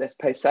spoke about this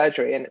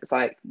post-surgery, and it's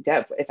like,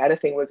 yeah, if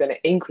anything, we're going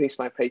to increase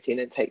my protein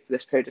intake for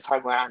this period of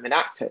time where I'm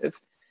inactive,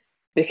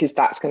 because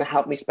that's going to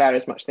help me spare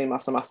as much lean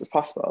muscle mass as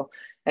possible.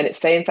 And it's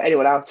same for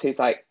anyone else who's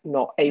like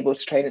not able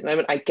to train at the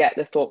moment. I get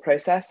the thought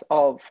process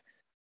of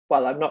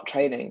well, I'm not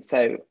training,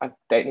 so I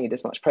don't need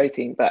as much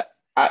protein. But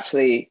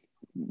actually,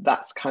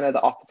 that's kind of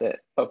the opposite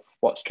of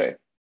what's true.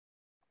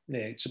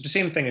 Yeah, so the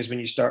same thing as when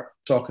you start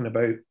talking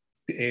about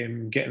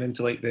getting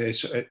into like the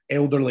sort of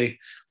elderly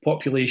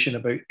population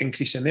about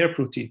increasing their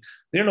protein.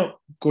 They're not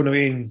going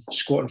away and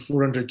squatting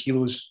 400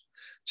 kilos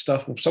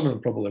stuff. Well, some of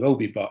them probably will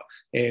be, but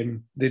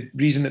the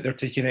reason that they're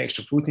taking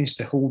extra protein is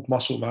to hold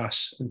muscle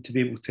mass and to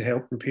be able to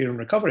help repair and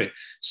recovery.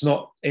 It's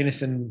not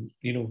anything,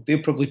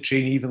 they'll probably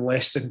train even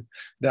less than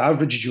the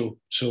average Joe.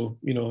 So,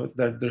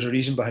 there's a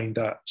reason behind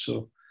that.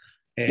 So,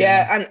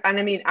 yeah, and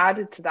I mean,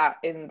 added to that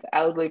in the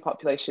elderly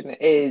population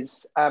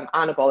is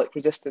anabolic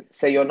resistance.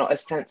 So you're not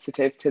as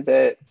sensitive to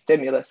the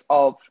stimulus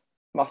of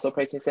muscle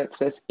protein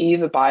synthesis,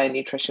 either via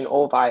nutrition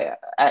or via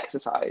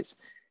exercise.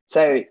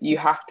 So you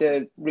have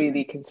to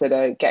really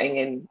consider getting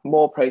in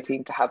more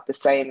protein to have the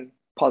same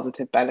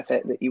positive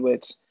benefit that you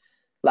would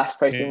less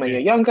protein when you're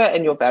younger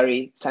and you're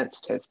very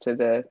sensitive to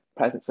the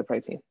presence of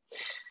protein.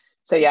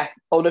 So yeah,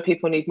 older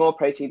people need more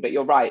protein, but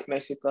you're right.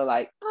 Most people are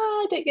like,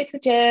 I don't go to the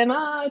gym.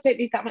 I don't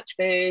need that much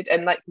food.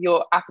 And like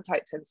your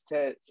appetite tends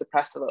to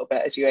suppress a little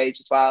bit as you age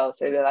as well.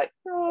 So they're like,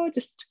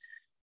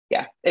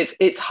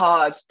 it's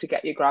hard to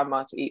get your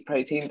grandma to eat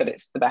protein, but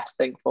it's the best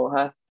thing for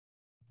her.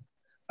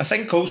 I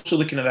think also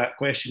looking at that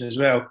question as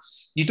well,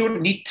 you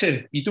don't need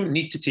to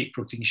take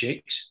protein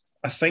shakes.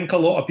 I think a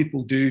lot of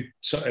people do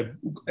sort of,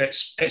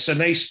 it's a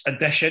nice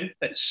addition.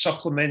 It's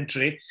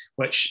supplementary,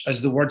 which,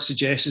 as the word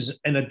suggests, is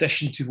in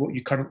addition to what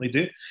you currently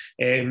do.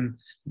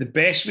 The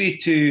best way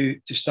to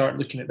start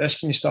looking at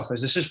this kind of stuff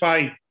is, this is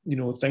why,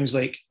 things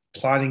like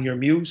planning your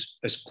meals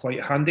is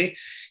quite handy,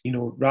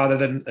 rather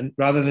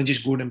than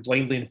just going in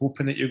blindly and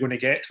hoping that you're going to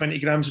get 20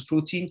 grams of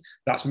protein.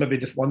 That's maybe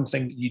the one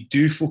thing that you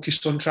do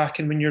focus on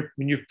tracking when you're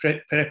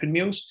prepping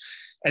meals.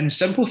 And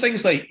simple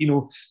things like,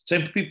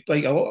 simple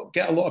people,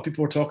 get a lot of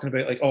people are talking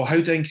about like, oh,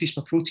 how do I increase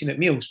my protein at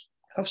meals?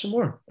 Have some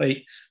more, like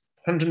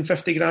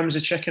 150 grams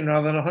of chicken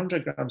rather than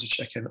 100 grams of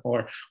chicken,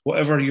 or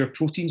whatever your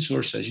protein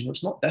source is.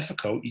 It's not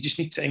difficult. You just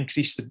need to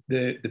increase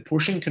the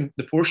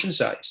portion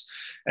size,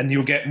 and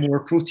you'll get more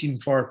protein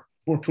for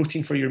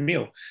your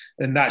meal.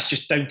 And that's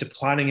just down to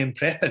planning and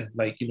prepping.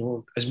 Like,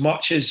 as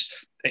much as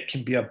it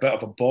can be a bit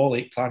of a ball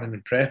ache planning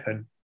and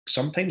prepping,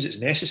 sometimes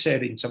it's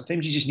necessary, and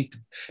sometimes you just need to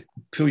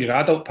pull your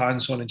adult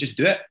pants on and just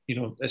do it.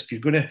 If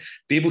you're going to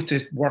be able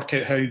to work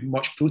out how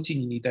much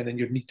protein you need in and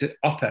you need to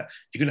up it,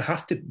 you're going to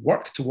have to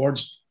work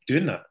towards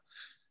doing that.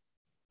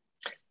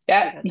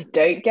 Yeah, you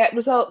don't get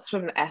results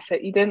from the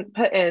effort you didn't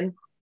put in.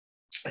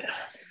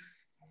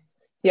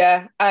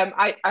 Yeah,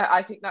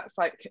 I think that's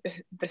like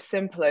the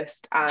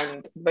simplest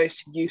and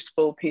most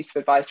useful piece of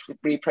advice for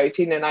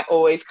protein, and I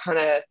always kind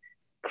of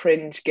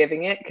cringe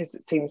giving it because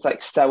it seems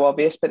like so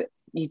obvious, but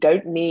you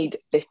don't need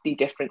 50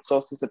 different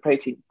sources of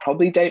protein.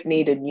 Probably don't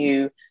need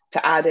to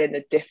add in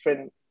a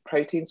different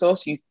protein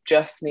source. You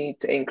just need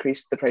to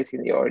increase the protein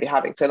that you're already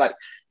having. So like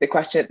the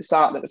question at the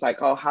start that was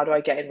like, oh, how do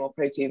I get in more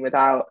protein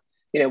without,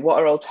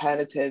 what are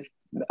alternative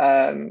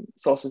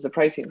sources of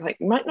protein? Like,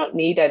 you might not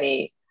need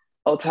any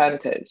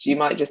alternatives. You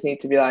might just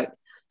need to be like,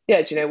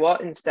 yeah, do you know what?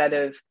 Instead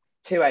of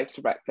 2 eggs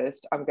for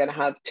breakfast, I'm going to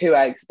have 2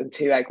 eggs and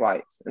 2 egg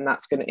whites, and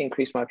that's going to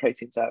increase my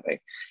protein serving.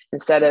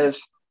 Instead of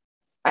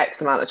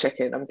X amount of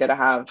chicken, I'm going to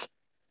have,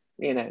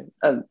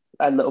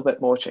 a little bit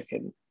more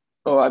chicken,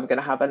 or I'm going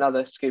to have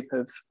another scoop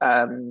of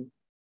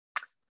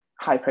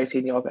high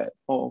protein yogurt,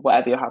 or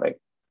whatever you're having.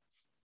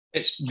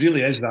 It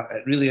really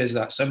is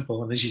that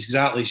simple. And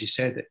exactly as you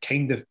said, it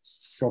kind of,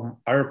 from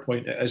our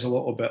point, it is a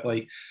little bit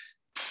like,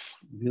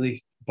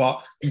 really.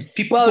 But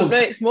people,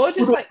 it's more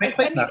just like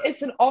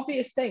it's an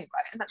obvious thing,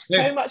 right? And that's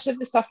so much of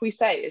the stuff we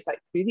say is like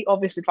really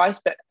obvious advice,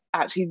 but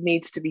actually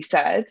needs to be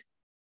said.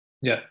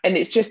 Yeah. And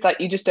it's just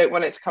like, you just don't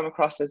want it to come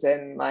across as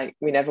in like,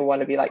 we never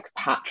want to be like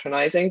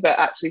patronizing, but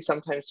actually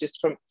sometimes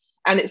just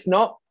and it's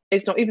not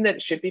even that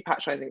it should be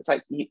patronizing. It's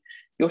like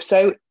you're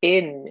so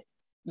in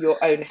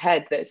your own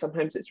head that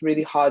sometimes it's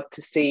really hard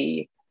to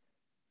see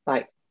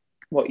like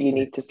what you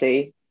need to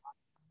see.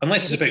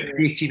 Unless it's about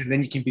creatine, and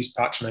then you can be as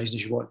patronized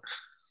as you want.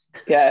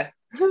 Yeah.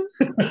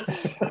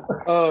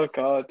 Oh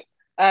God.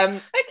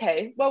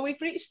 Okay, well, we've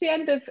reached the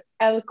end of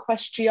El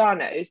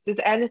Questionos. Does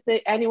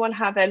anyone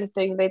have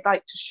anything they'd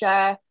like to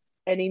share?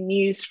 Any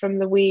news from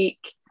the week?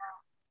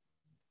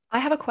 I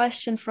have a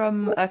question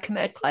from a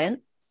committed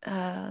client.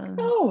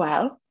 Oh,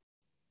 well.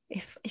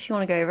 If you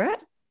want to go over it.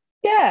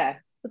 Yeah.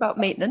 About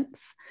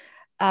maintenance.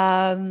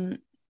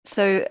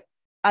 So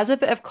as a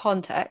bit of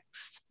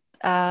context,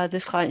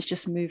 this client's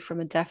just moved from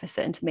a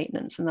deficit into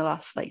maintenance in the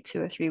last like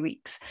 2 or 3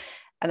 weeks.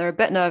 And they're a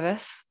bit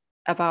nervous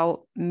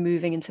about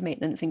moving into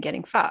maintenance and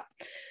getting fat.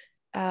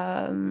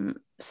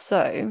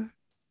 So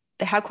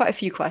they had quite a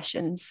few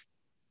questions.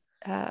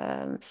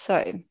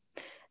 So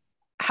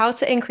how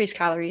to increase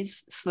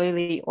calories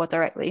slowly or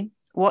directly?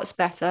 What's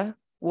better?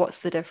 What's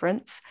the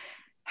difference?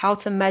 How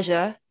to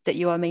measure that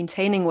you are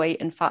maintaining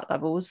weight and fat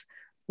levels?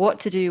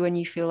 What to do when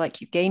you feel like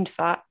you've gained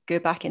fat, go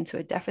back into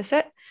a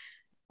deficit?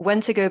 When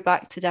to go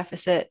back to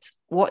deficit?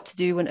 What to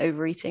do when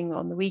overeating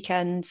on the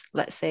weekends,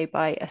 let's say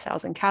by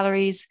 1,000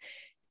 calories?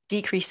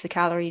 decrease the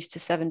calories to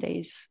 7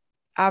 days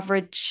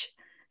average.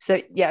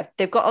 So yeah,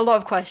 they've got a lot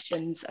of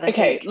questions. And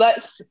okay,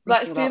 let's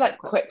do like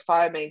quick quick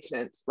fire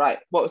maintenance. Right.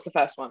 What was the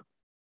first one?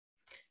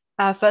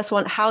 First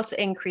one, how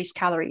to increase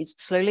calories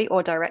slowly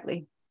or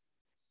directly?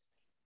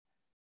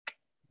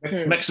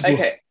 Mix of both.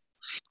 Okay.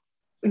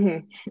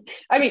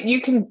 I mean,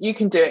 you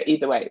can do it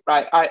either way,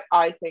 right?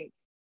 I think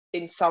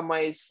in some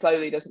ways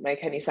slowly doesn't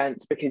make any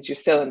sense because you're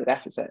still in the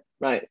deficit,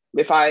 right?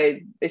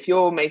 If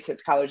your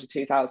maintenance calories are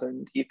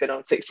 2,000, you've been on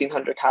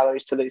 1,600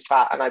 calories to lose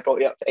fat, and I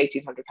brought you up to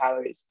 1,800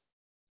 calories,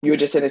 you're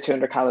just in a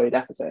 200 calorie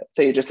deficit.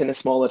 So you're just in a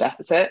smaller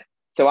deficit.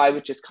 So I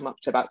would just come up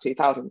to about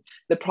 2,000.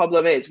 The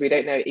problem is we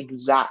don't know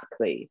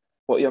exactly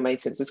what your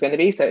maintenance is going to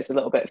be. So it's a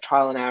little bit of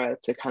trial and error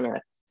to kind of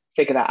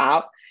figure that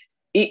out.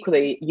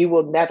 Equally, you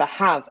will never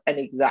have an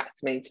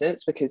exact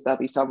maintenance because there'll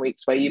be some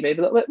weeks where you move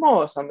a little bit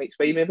more, some weeks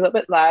where you move a little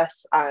bit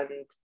less, and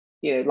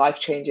life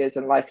changes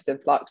and life is in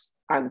flux,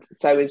 and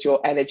so is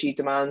your energy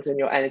demands and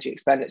your energy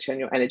expenditure and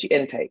your energy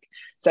intake.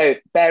 So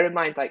bear in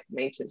mind, like,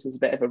 maintenance is a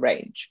bit of a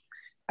range.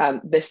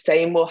 The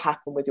same will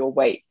happen with your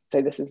weight.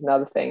 So this is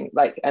another thing,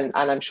 like, and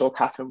I'm sure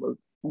Catherine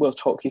will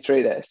talk you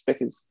through this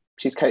because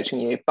she's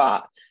coaching you,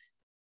 but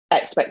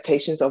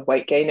expectations of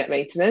weight gain at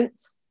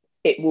maintenance,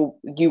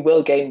 you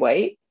will gain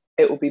weight.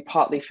 It will be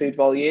partly food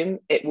volume.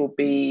 It will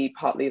be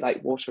partly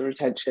like water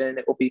retention.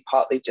 It will be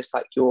partly just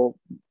like your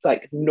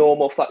like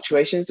normal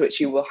fluctuations,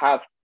 which you will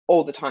have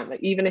all the time.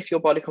 Like, even if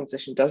your body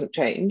composition doesn't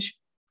change,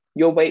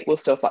 your weight will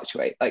still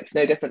fluctuate. Like, it's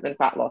no different than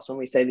fat loss when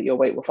we say that your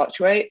weight will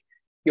fluctuate.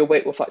 Your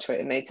weight will fluctuate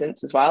in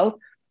maintenance as well.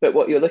 But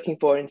what you're looking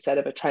for instead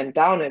of a trend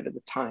down over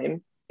the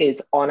time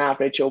is, on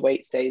average, your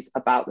weight stays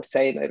about the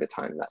same over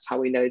time. That's how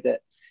we know that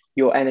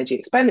your energy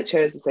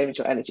expenditure is the same as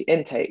your energy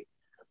intake.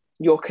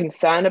 Your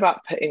concern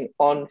about putting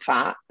on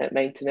fat at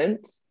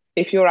maintenance,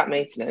 if you're at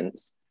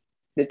maintenance,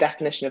 the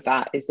definition of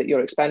that is that you're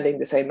expending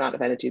the same amount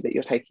of energy that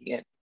you're taking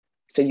in.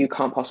 So you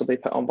can't possibly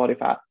put on body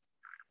fat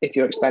if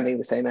you're expending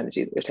the same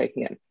energy that you're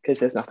taking in,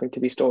 because there's nothing to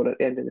be stored at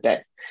the end of the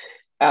day.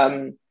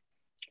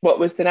 What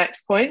was the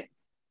next point?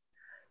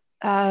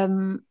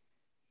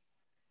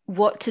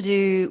 What to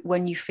do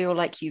when you feel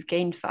like you've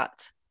gained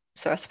fat.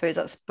 So I suppose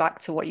that's back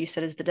to what you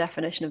said is the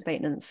definition of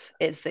maintenance,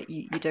 is that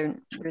you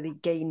don't really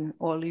gain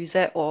or lose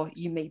it, or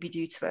you maybe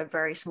do to a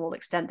very small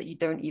extent that you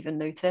don't even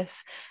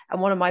notice.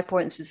 And one of my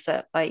points was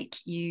that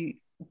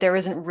there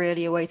isn't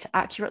really a way to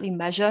accurately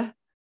measure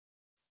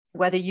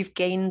whether you've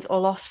gained or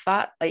lost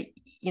fat. Like,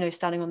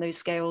 standing on those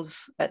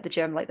scales at the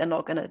gym, like they're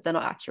not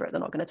accurate. They're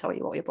not going to tell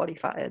you what your body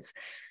fat is.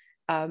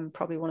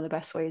 Probably one of the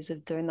best ways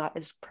of doing that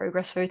is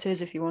progress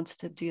photos if you wanted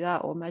to do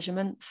that, or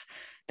measurements.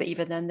 But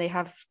even then, they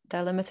have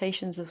their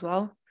limitations as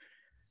well.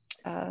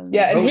 And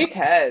who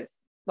cares?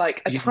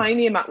 Like, a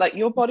tiny amount, like,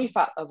 your body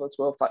fat levels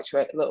will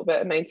fluctuate a little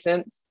bit of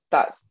maintenance.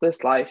 That's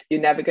this life.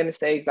 You're never going to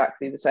stay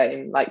exactly the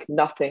same. Like,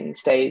 nothing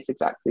stays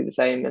exactly the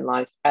same in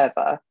life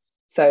ever.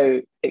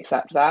 So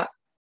accept that.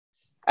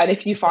 And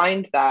if you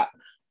find that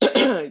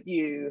so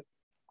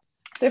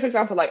for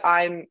example, like,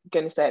 I'm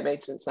going to stay at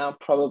maintenance now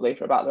probably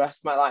for about the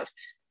rest of my life,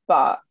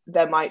 but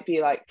there might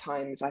be like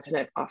times, I don't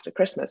know, after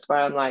Christmas where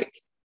I'm like,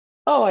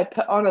 oh, I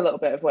put on a little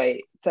bit of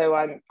weight. So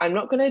I'm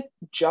not going to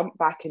jump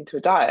back into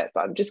a diet,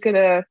 but I'm just going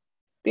to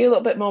be a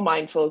little bit more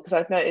mindful, because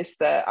I've noticed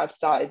that I've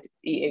started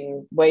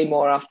eating way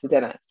more after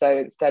dinner. So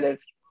instead of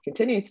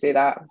continuing to do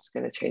that, I'm just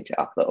going to change it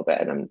up a little bit,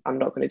 and I'm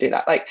not going to do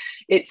that. Like,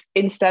 it's,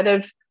 instead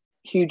of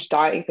huge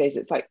dieting phase,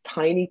 it's like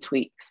tiny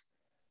tweaks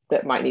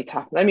that might need to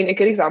happen. I mean, a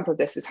good example of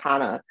this is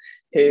Hannah,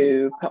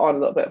 who put on a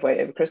little bit of weight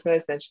over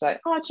Christmas. Then she's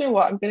like, oh, do you know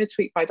what? I'm going to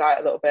tweak my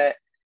diet a little bit.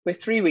 We're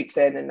 3 weeks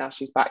in, and now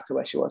she's back to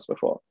where she was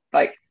before.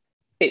 Like,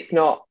 it's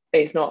not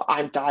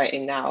I'm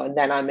dieting now and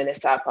then I'm in a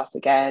surplus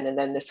again, and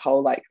then this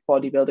whole like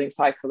bodybuilding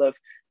cycle of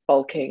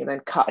bulking and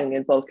then cutting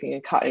and bulking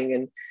and cutting,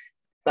 and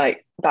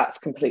like, that's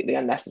completely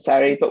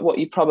unnecessary. But what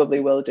you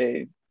probably will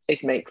do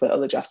is make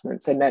little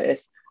adjustments and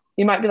notice.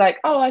 You might be like,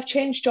 oh, I've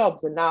changed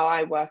jobs and now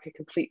I work a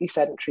completely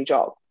sedentary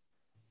job.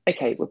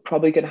 Okay, we're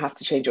probably going to have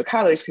to change your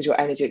calories because your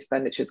energy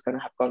expenditure is going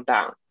to have gone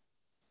down.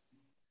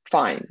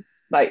 Fine.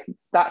 Like,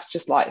 that's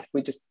just life.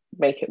 We just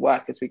make it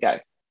work as we go.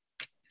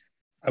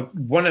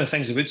 One of the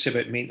things I would say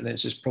about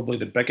maintenance is probably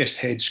the biggest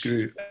head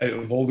screw out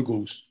of all the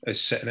goals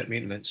is sitting at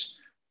maintenance.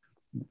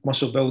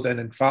 Muscle building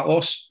and fat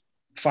loss.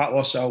 Fat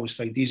loss I always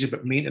find easy,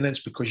 but maintenance,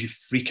 because you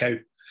freak out.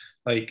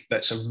 Like,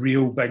 that's a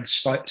real big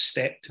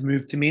step to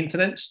move to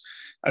maintenance.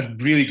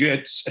 Really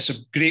good. It's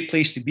a great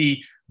place to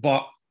be,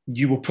 but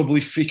you will probably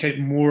freak out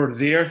more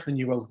there than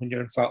you will when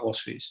you're in fat loss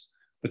phase,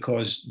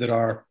 because there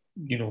are,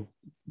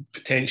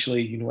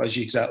 potentially, as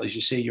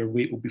you say, your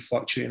weight will be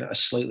fluctuating at a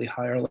slightly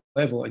higher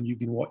level, and you've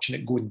been watching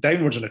it going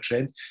downwards on a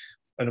trend.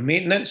 And a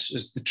maintenance,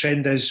 as the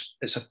trend is,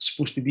 it's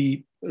supposed to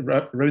be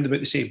around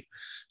about the same.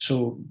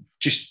 So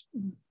just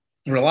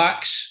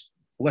relax,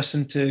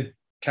 listen to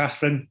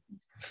Catherine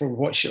for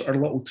her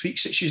little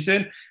tweaks that she's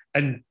doing,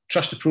 and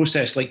trust the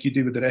process like you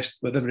do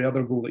with every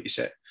other goal that you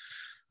set.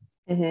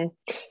 Mm-hmm.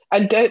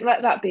 And don't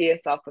let that be a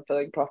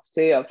self-fulfilling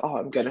prophecy of, oh,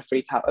 I'm going to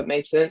freak out at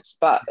maintenance.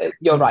 But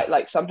you're right,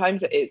 like,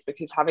 sometimes it is,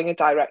 because having a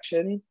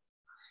direction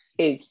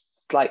is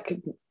like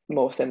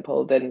more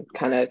simple than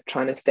kind of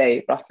trying to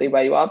stay roughly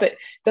where you are. But it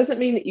doesn't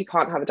mean that you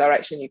can't have a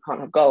direction, you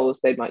can't have goals.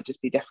 They might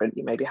just be different.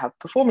 You maybe have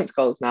performance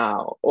goals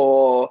now,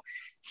 or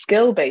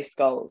skill-based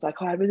goals, like,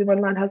 oh, I really want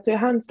to learn how to do a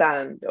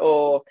handstand,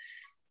 or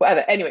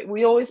whatever. Anyway,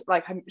 we always,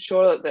 like, I'm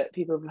sure that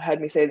people have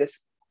heard me say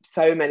this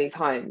so many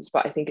times,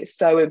 but I think it's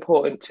so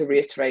important to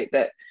reiterate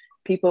that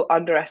people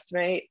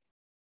underestimate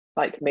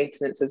like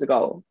maintenance as a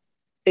goal.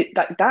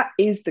 That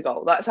is the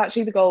goal. That's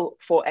actually the goal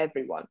for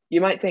everyone.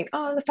 You might think,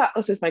 oh, the fat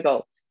loss is my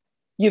goal.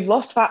 You've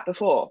lost fat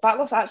before. Fat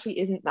loss actually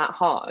isn't that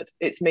hard.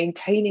 It's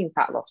maintaining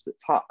fat loss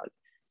that's hard.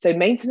 So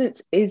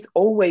maintenance is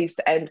always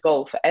the end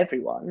goal for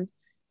everyone,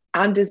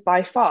 and is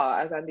by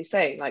far, as Andy's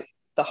saying, like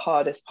the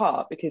hardest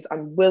part, because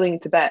I'm willing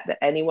to bet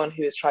that anyone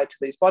who has tried to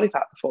lose body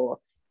fat before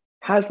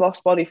has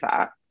lost body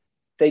fat.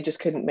 They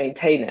just couldn't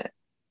maintain it.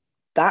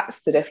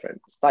 That's the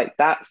difference. Like,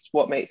 that's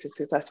what makes a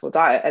successful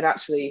diet. And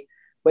actually,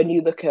 when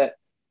you look at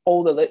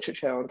all the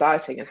literature on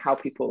dieting and how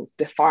people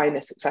define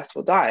a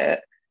successful diet,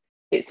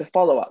 it's a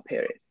follow-up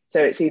period.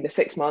 So it's either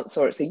 6 months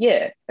or it's a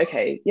year.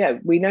 Okay, yeah,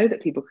 we know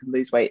that people can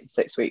lose weight in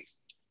 6 weeks.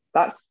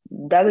 That's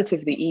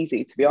relatively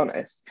easy, to be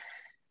honest.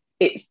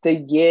 It's the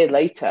year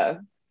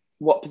later,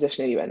 what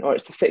position are you in? Or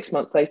it's the 6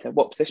 months later,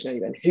 what position are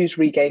you in? Who's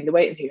regained the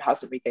weight and who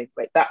hasn't regained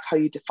the weight? That's how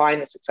you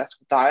define a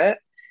successful diet.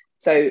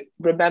 So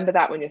remember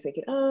that when you're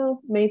thinking,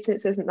 oh,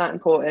 maintenance isn't that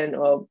important,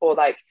 or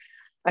like,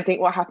 I think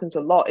what happens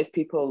a lot is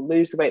people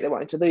lose the weight they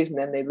wanted to lose and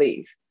then they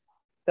leave.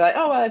 They're like,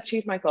 oh, well, I've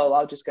achieved my goal,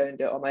 I'll just go and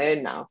do it on my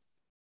own now.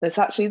 That's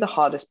actually the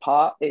hardest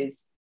part,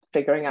 is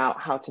figuring out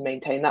how to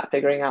maintain that,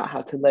 figuring out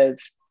how to live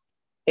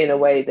in a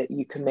way that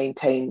you can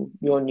maintain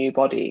your new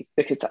body,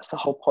 because that's the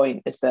whole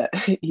point, is that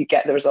you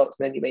get the results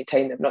and then you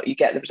maintain them, not you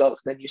get the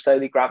results and then you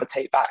slowly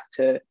gravitate back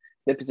to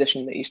the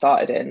position that you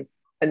started in,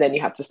 and then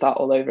you have to start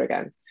all over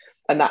again.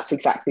 And that's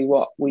exactly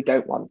what we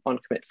don't want on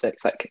Commit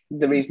 6. Like,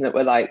 the reason that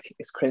we're like,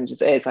 as cringe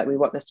as it is, like, we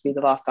want this to be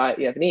the last diet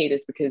you ever need,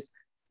 is because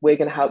we're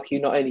going to help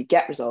you not only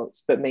get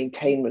results, but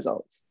maintain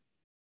results.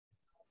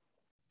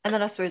 And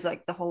then I suppose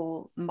like the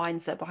whole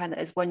mindset behind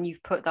that is, when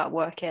you've put that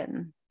work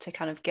in to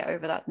kind of get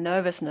over that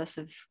nervousness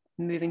of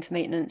moving to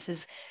maintenance,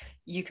 is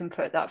you can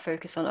put that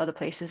focus on other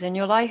places in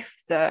your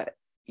life that,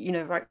 you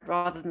know, right,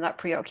 rather than that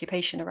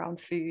preoccupation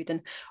around food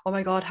and, oh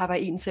my God, have I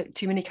eaten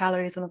too many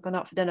calories when I've gone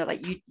out for dinner?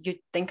 Like, you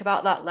think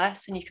about that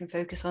less, and you can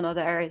focus on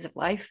other areas of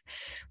life,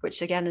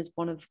 which again is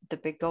one of the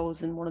big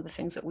goals and one of the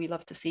things that we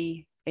love to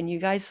see in you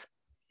guys.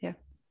 Yeah.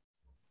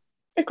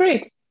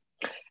 Agreed.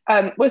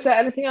 Was there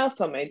anything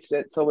else on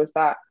maintenance, or was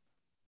that?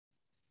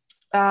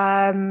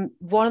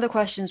 One of the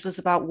questions was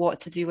about what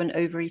to do when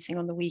overeating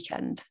on the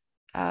weekend,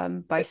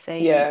 by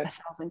saying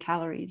 1,000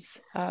 calories.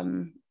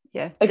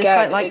 Yeah, this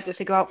guy likes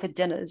to go out for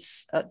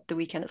dinners at the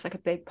weekend. It's like a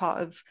big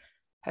part of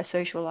her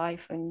social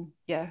life, and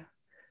yeah,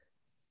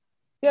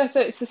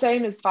 so it's the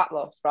same as fat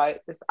loss,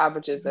 right? This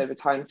averages over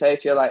time. So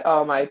if you're like,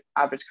 oh, my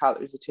average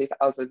calories are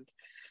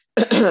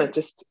 2,000,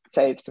 just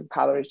save some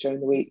calories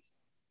during the week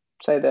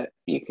so that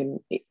you can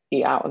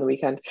eat out on the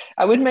weekend.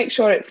 I would make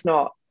sure it's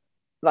not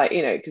like,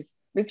 you know, because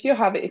if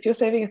you're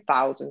saving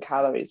 1,000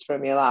 calories for a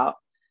meal out,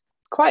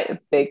 it's quite a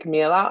big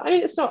meal out. I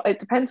mean, it's not, it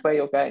depends where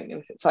you're going.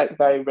 And if it's like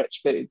very rich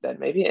food, then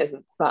maybe it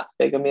isn't that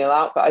big a meal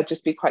out, but I'd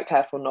just be quite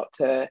careful not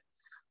to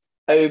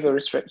over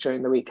restrict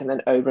during the week and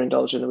then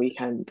overindulge in the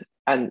weekend,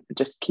 and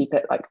just keep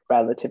it like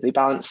relatively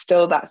balanced.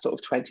 Still, that sort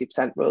of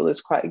 20% rule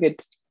is quite a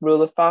good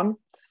rule of thumb,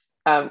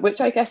 which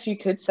I guess you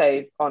could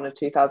save on a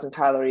 2,000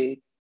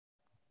 calorie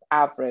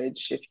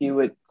average. If you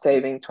were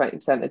saving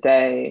 20% a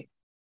day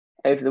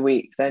over the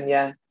week, then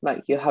yeah,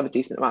 like, you'll have a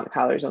decent amount of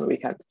calories on the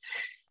weekend.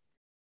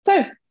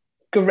 So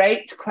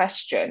great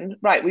question.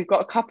 Right, we've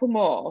got a couple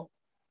more.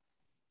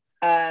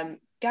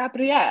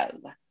 Gabrielle.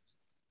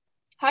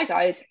 Hi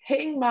guys,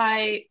 hitting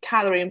my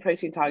calorie and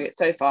protein target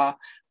so far.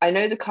 I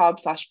know the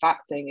carb/fat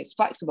thing is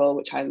flexible,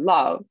 which I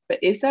love, but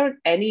is there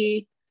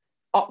any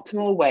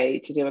optimal way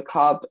to do a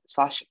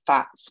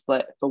carb/fat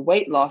split for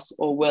weight loss,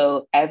 or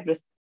will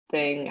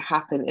everything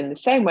happen in the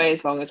same way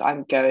as long as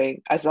I'm not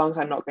going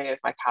over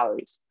my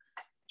calories?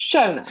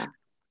 Shona.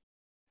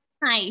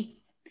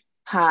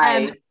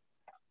 Hi.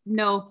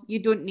 No, you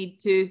don't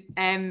need to.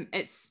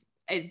 It's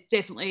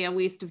definitely a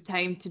waste of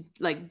time to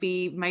like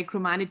be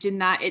micromanaging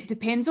that. It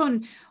depends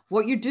on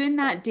what you're doing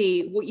that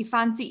day, what you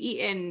fancy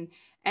eating,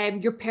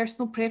 your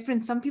personal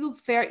preference. Some people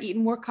prefer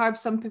eating more carbs,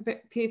 some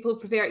people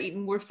prefer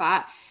eating more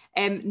fat.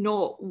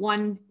 Not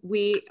one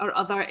way or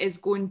other is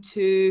going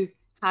to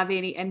have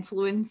any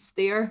influence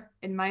there,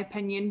 in my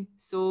opinion.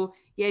 So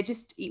yeah,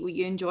 just eat what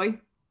you enjoy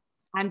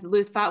and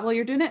lose fat while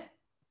you're doing it.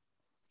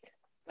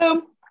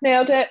 Boom.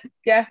 Nailed it.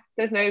 Yeah,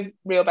 there's no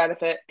real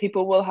benefit.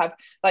 People will have,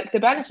 like, the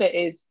benefit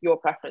is your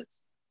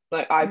preference.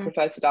 Like, I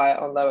prefer to diet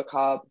on lower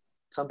carb.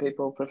 Some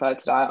people prefer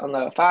to diet on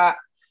lower fat.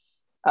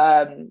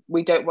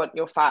 We don't want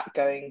your fat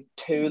going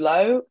too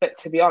low, but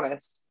to be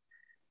honest,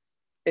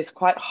 it's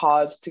quite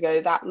hard to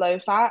go that low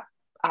fat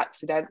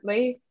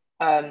accidentally.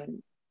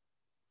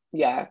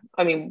 Yeah,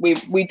 I mean,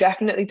 we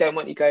definitely don't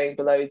want you going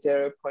below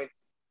 0.5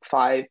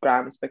 5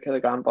 grams per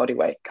kilogram body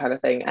weight kind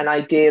of thing. And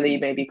ideally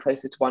maybe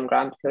closer to 1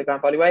 gram per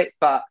kilogram body weight,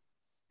 but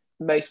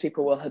most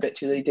people will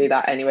habitually do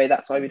that anyway.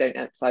 That's why we don't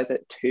emphasize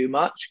it too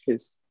much,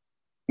 because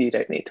you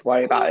don't need to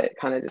worry about it. It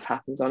kind of just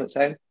happens on its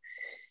own.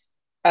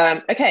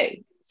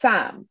 Okay,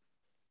 Sam,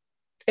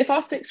 if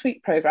our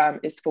 6-week program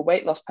is for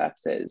weight loss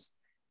purposes,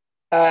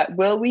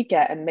 will we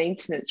get a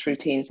maintenance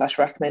routine /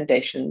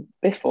 recommendation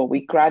before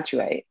we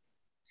graduate?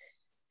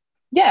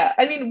 Yeah,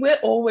 I mean, we're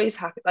always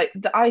happy. Like,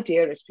 the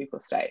idea is people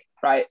stay,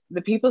 right?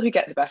 The people who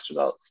get the best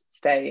results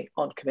stay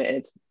on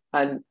committed,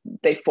 and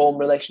they form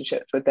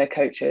relationships with their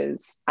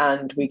coaches,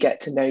 and we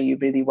get to know you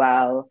really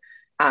well.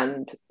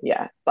 And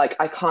yeah, like,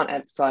 I can't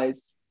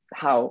emphasize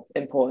how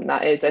important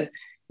that is. And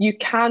you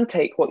can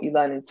take what you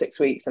learn in 6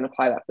 weeks and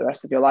apply that for the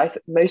rest of your life.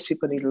 Most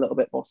people need a little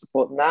bit more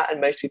support than that.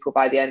 And most people,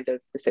 by the end of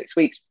the 6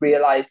 weeks,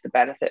 realize the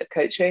benefit of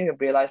coaching and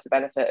realize the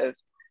benefit of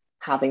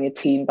having a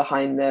team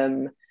behind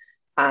them,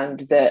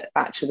 and that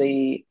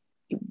actually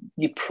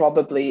you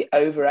probably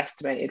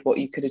overestimated what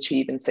you could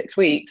achieve in 6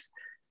 weeks,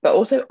 but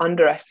also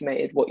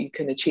underestimated what you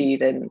can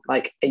achieve in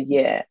like a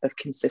year of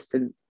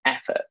consistent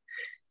effort.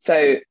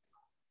 So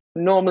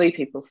normally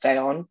people stay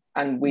on,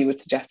 and we would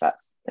suggest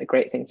that's a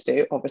great thing to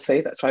do.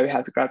 Obviously, that's why we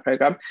have the grad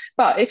program.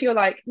 But if you're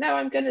like, no,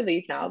 I'm going to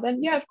leave now,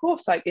 then yeah, of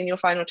course, like in your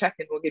final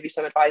check-in, we'll give you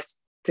some advice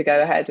to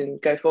go ahead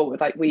and go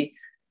forward. Like, we,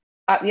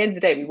 at the end of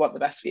the day, we want the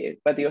best for you,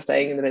 whether you're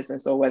staying in the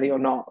business or whether you're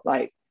not.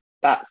 Like,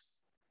 that's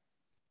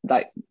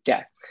like,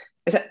 yeah.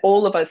 I said,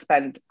 all of us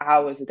spend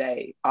hours a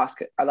day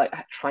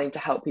trying to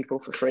help people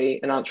for free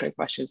and answering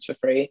questions for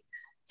free.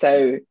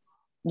 So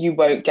you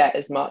won't get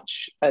as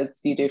much as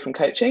you do from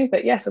coaching,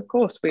 but yes, of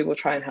course, we will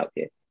try and help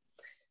you.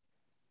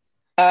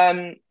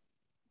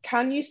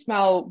 Can you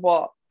smell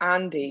what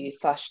Andy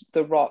 /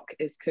 The Rock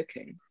is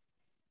cooking?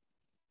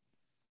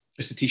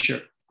 It's a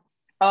t-shirt.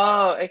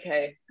 Oh,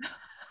 okay.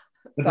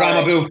 The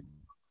Brahma Bull.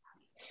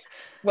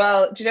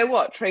 Well, do you know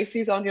what?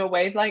 Tracy's on your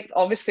wavelength.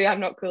 Obviously, I'm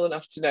not cool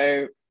enough to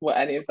know what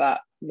any of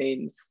that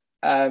means.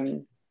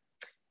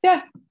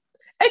 Yeah.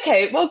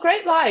 Okay, well,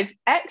 great live.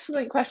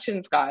 Excellent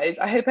questions, guys.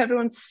 I hope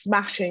everyone's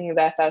smashing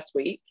their first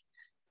week.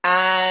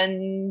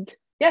 And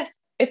yes,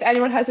 if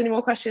anyone has any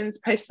more questions,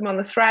 post them on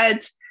the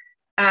thread.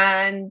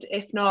 And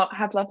if not,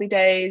 have lovely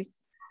days.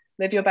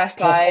 Live your best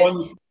life.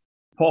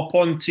 Pop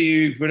on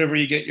to wherever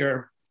you get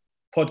your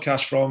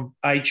podcast from,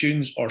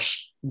 iTunes or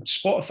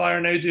Spotify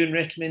are now doing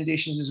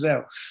recommendations as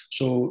well.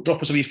 So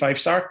drop us a wee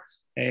 5-star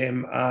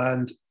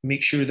and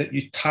make sure that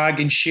you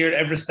tag and share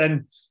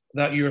everything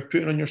that you're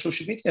putting on your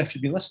social media if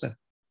you've been listening.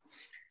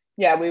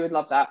 Yeah, we would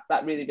love that.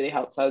 That really, really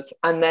helps us.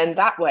 And then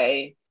that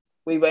way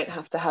we won't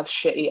have to have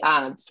shitty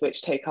ads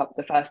which take up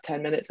the first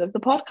 10 minutes of the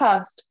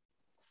podcast.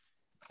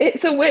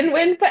 It's a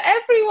win-win for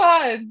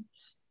everyone.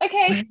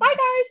 Okay, bye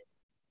guys.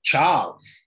 Ciao.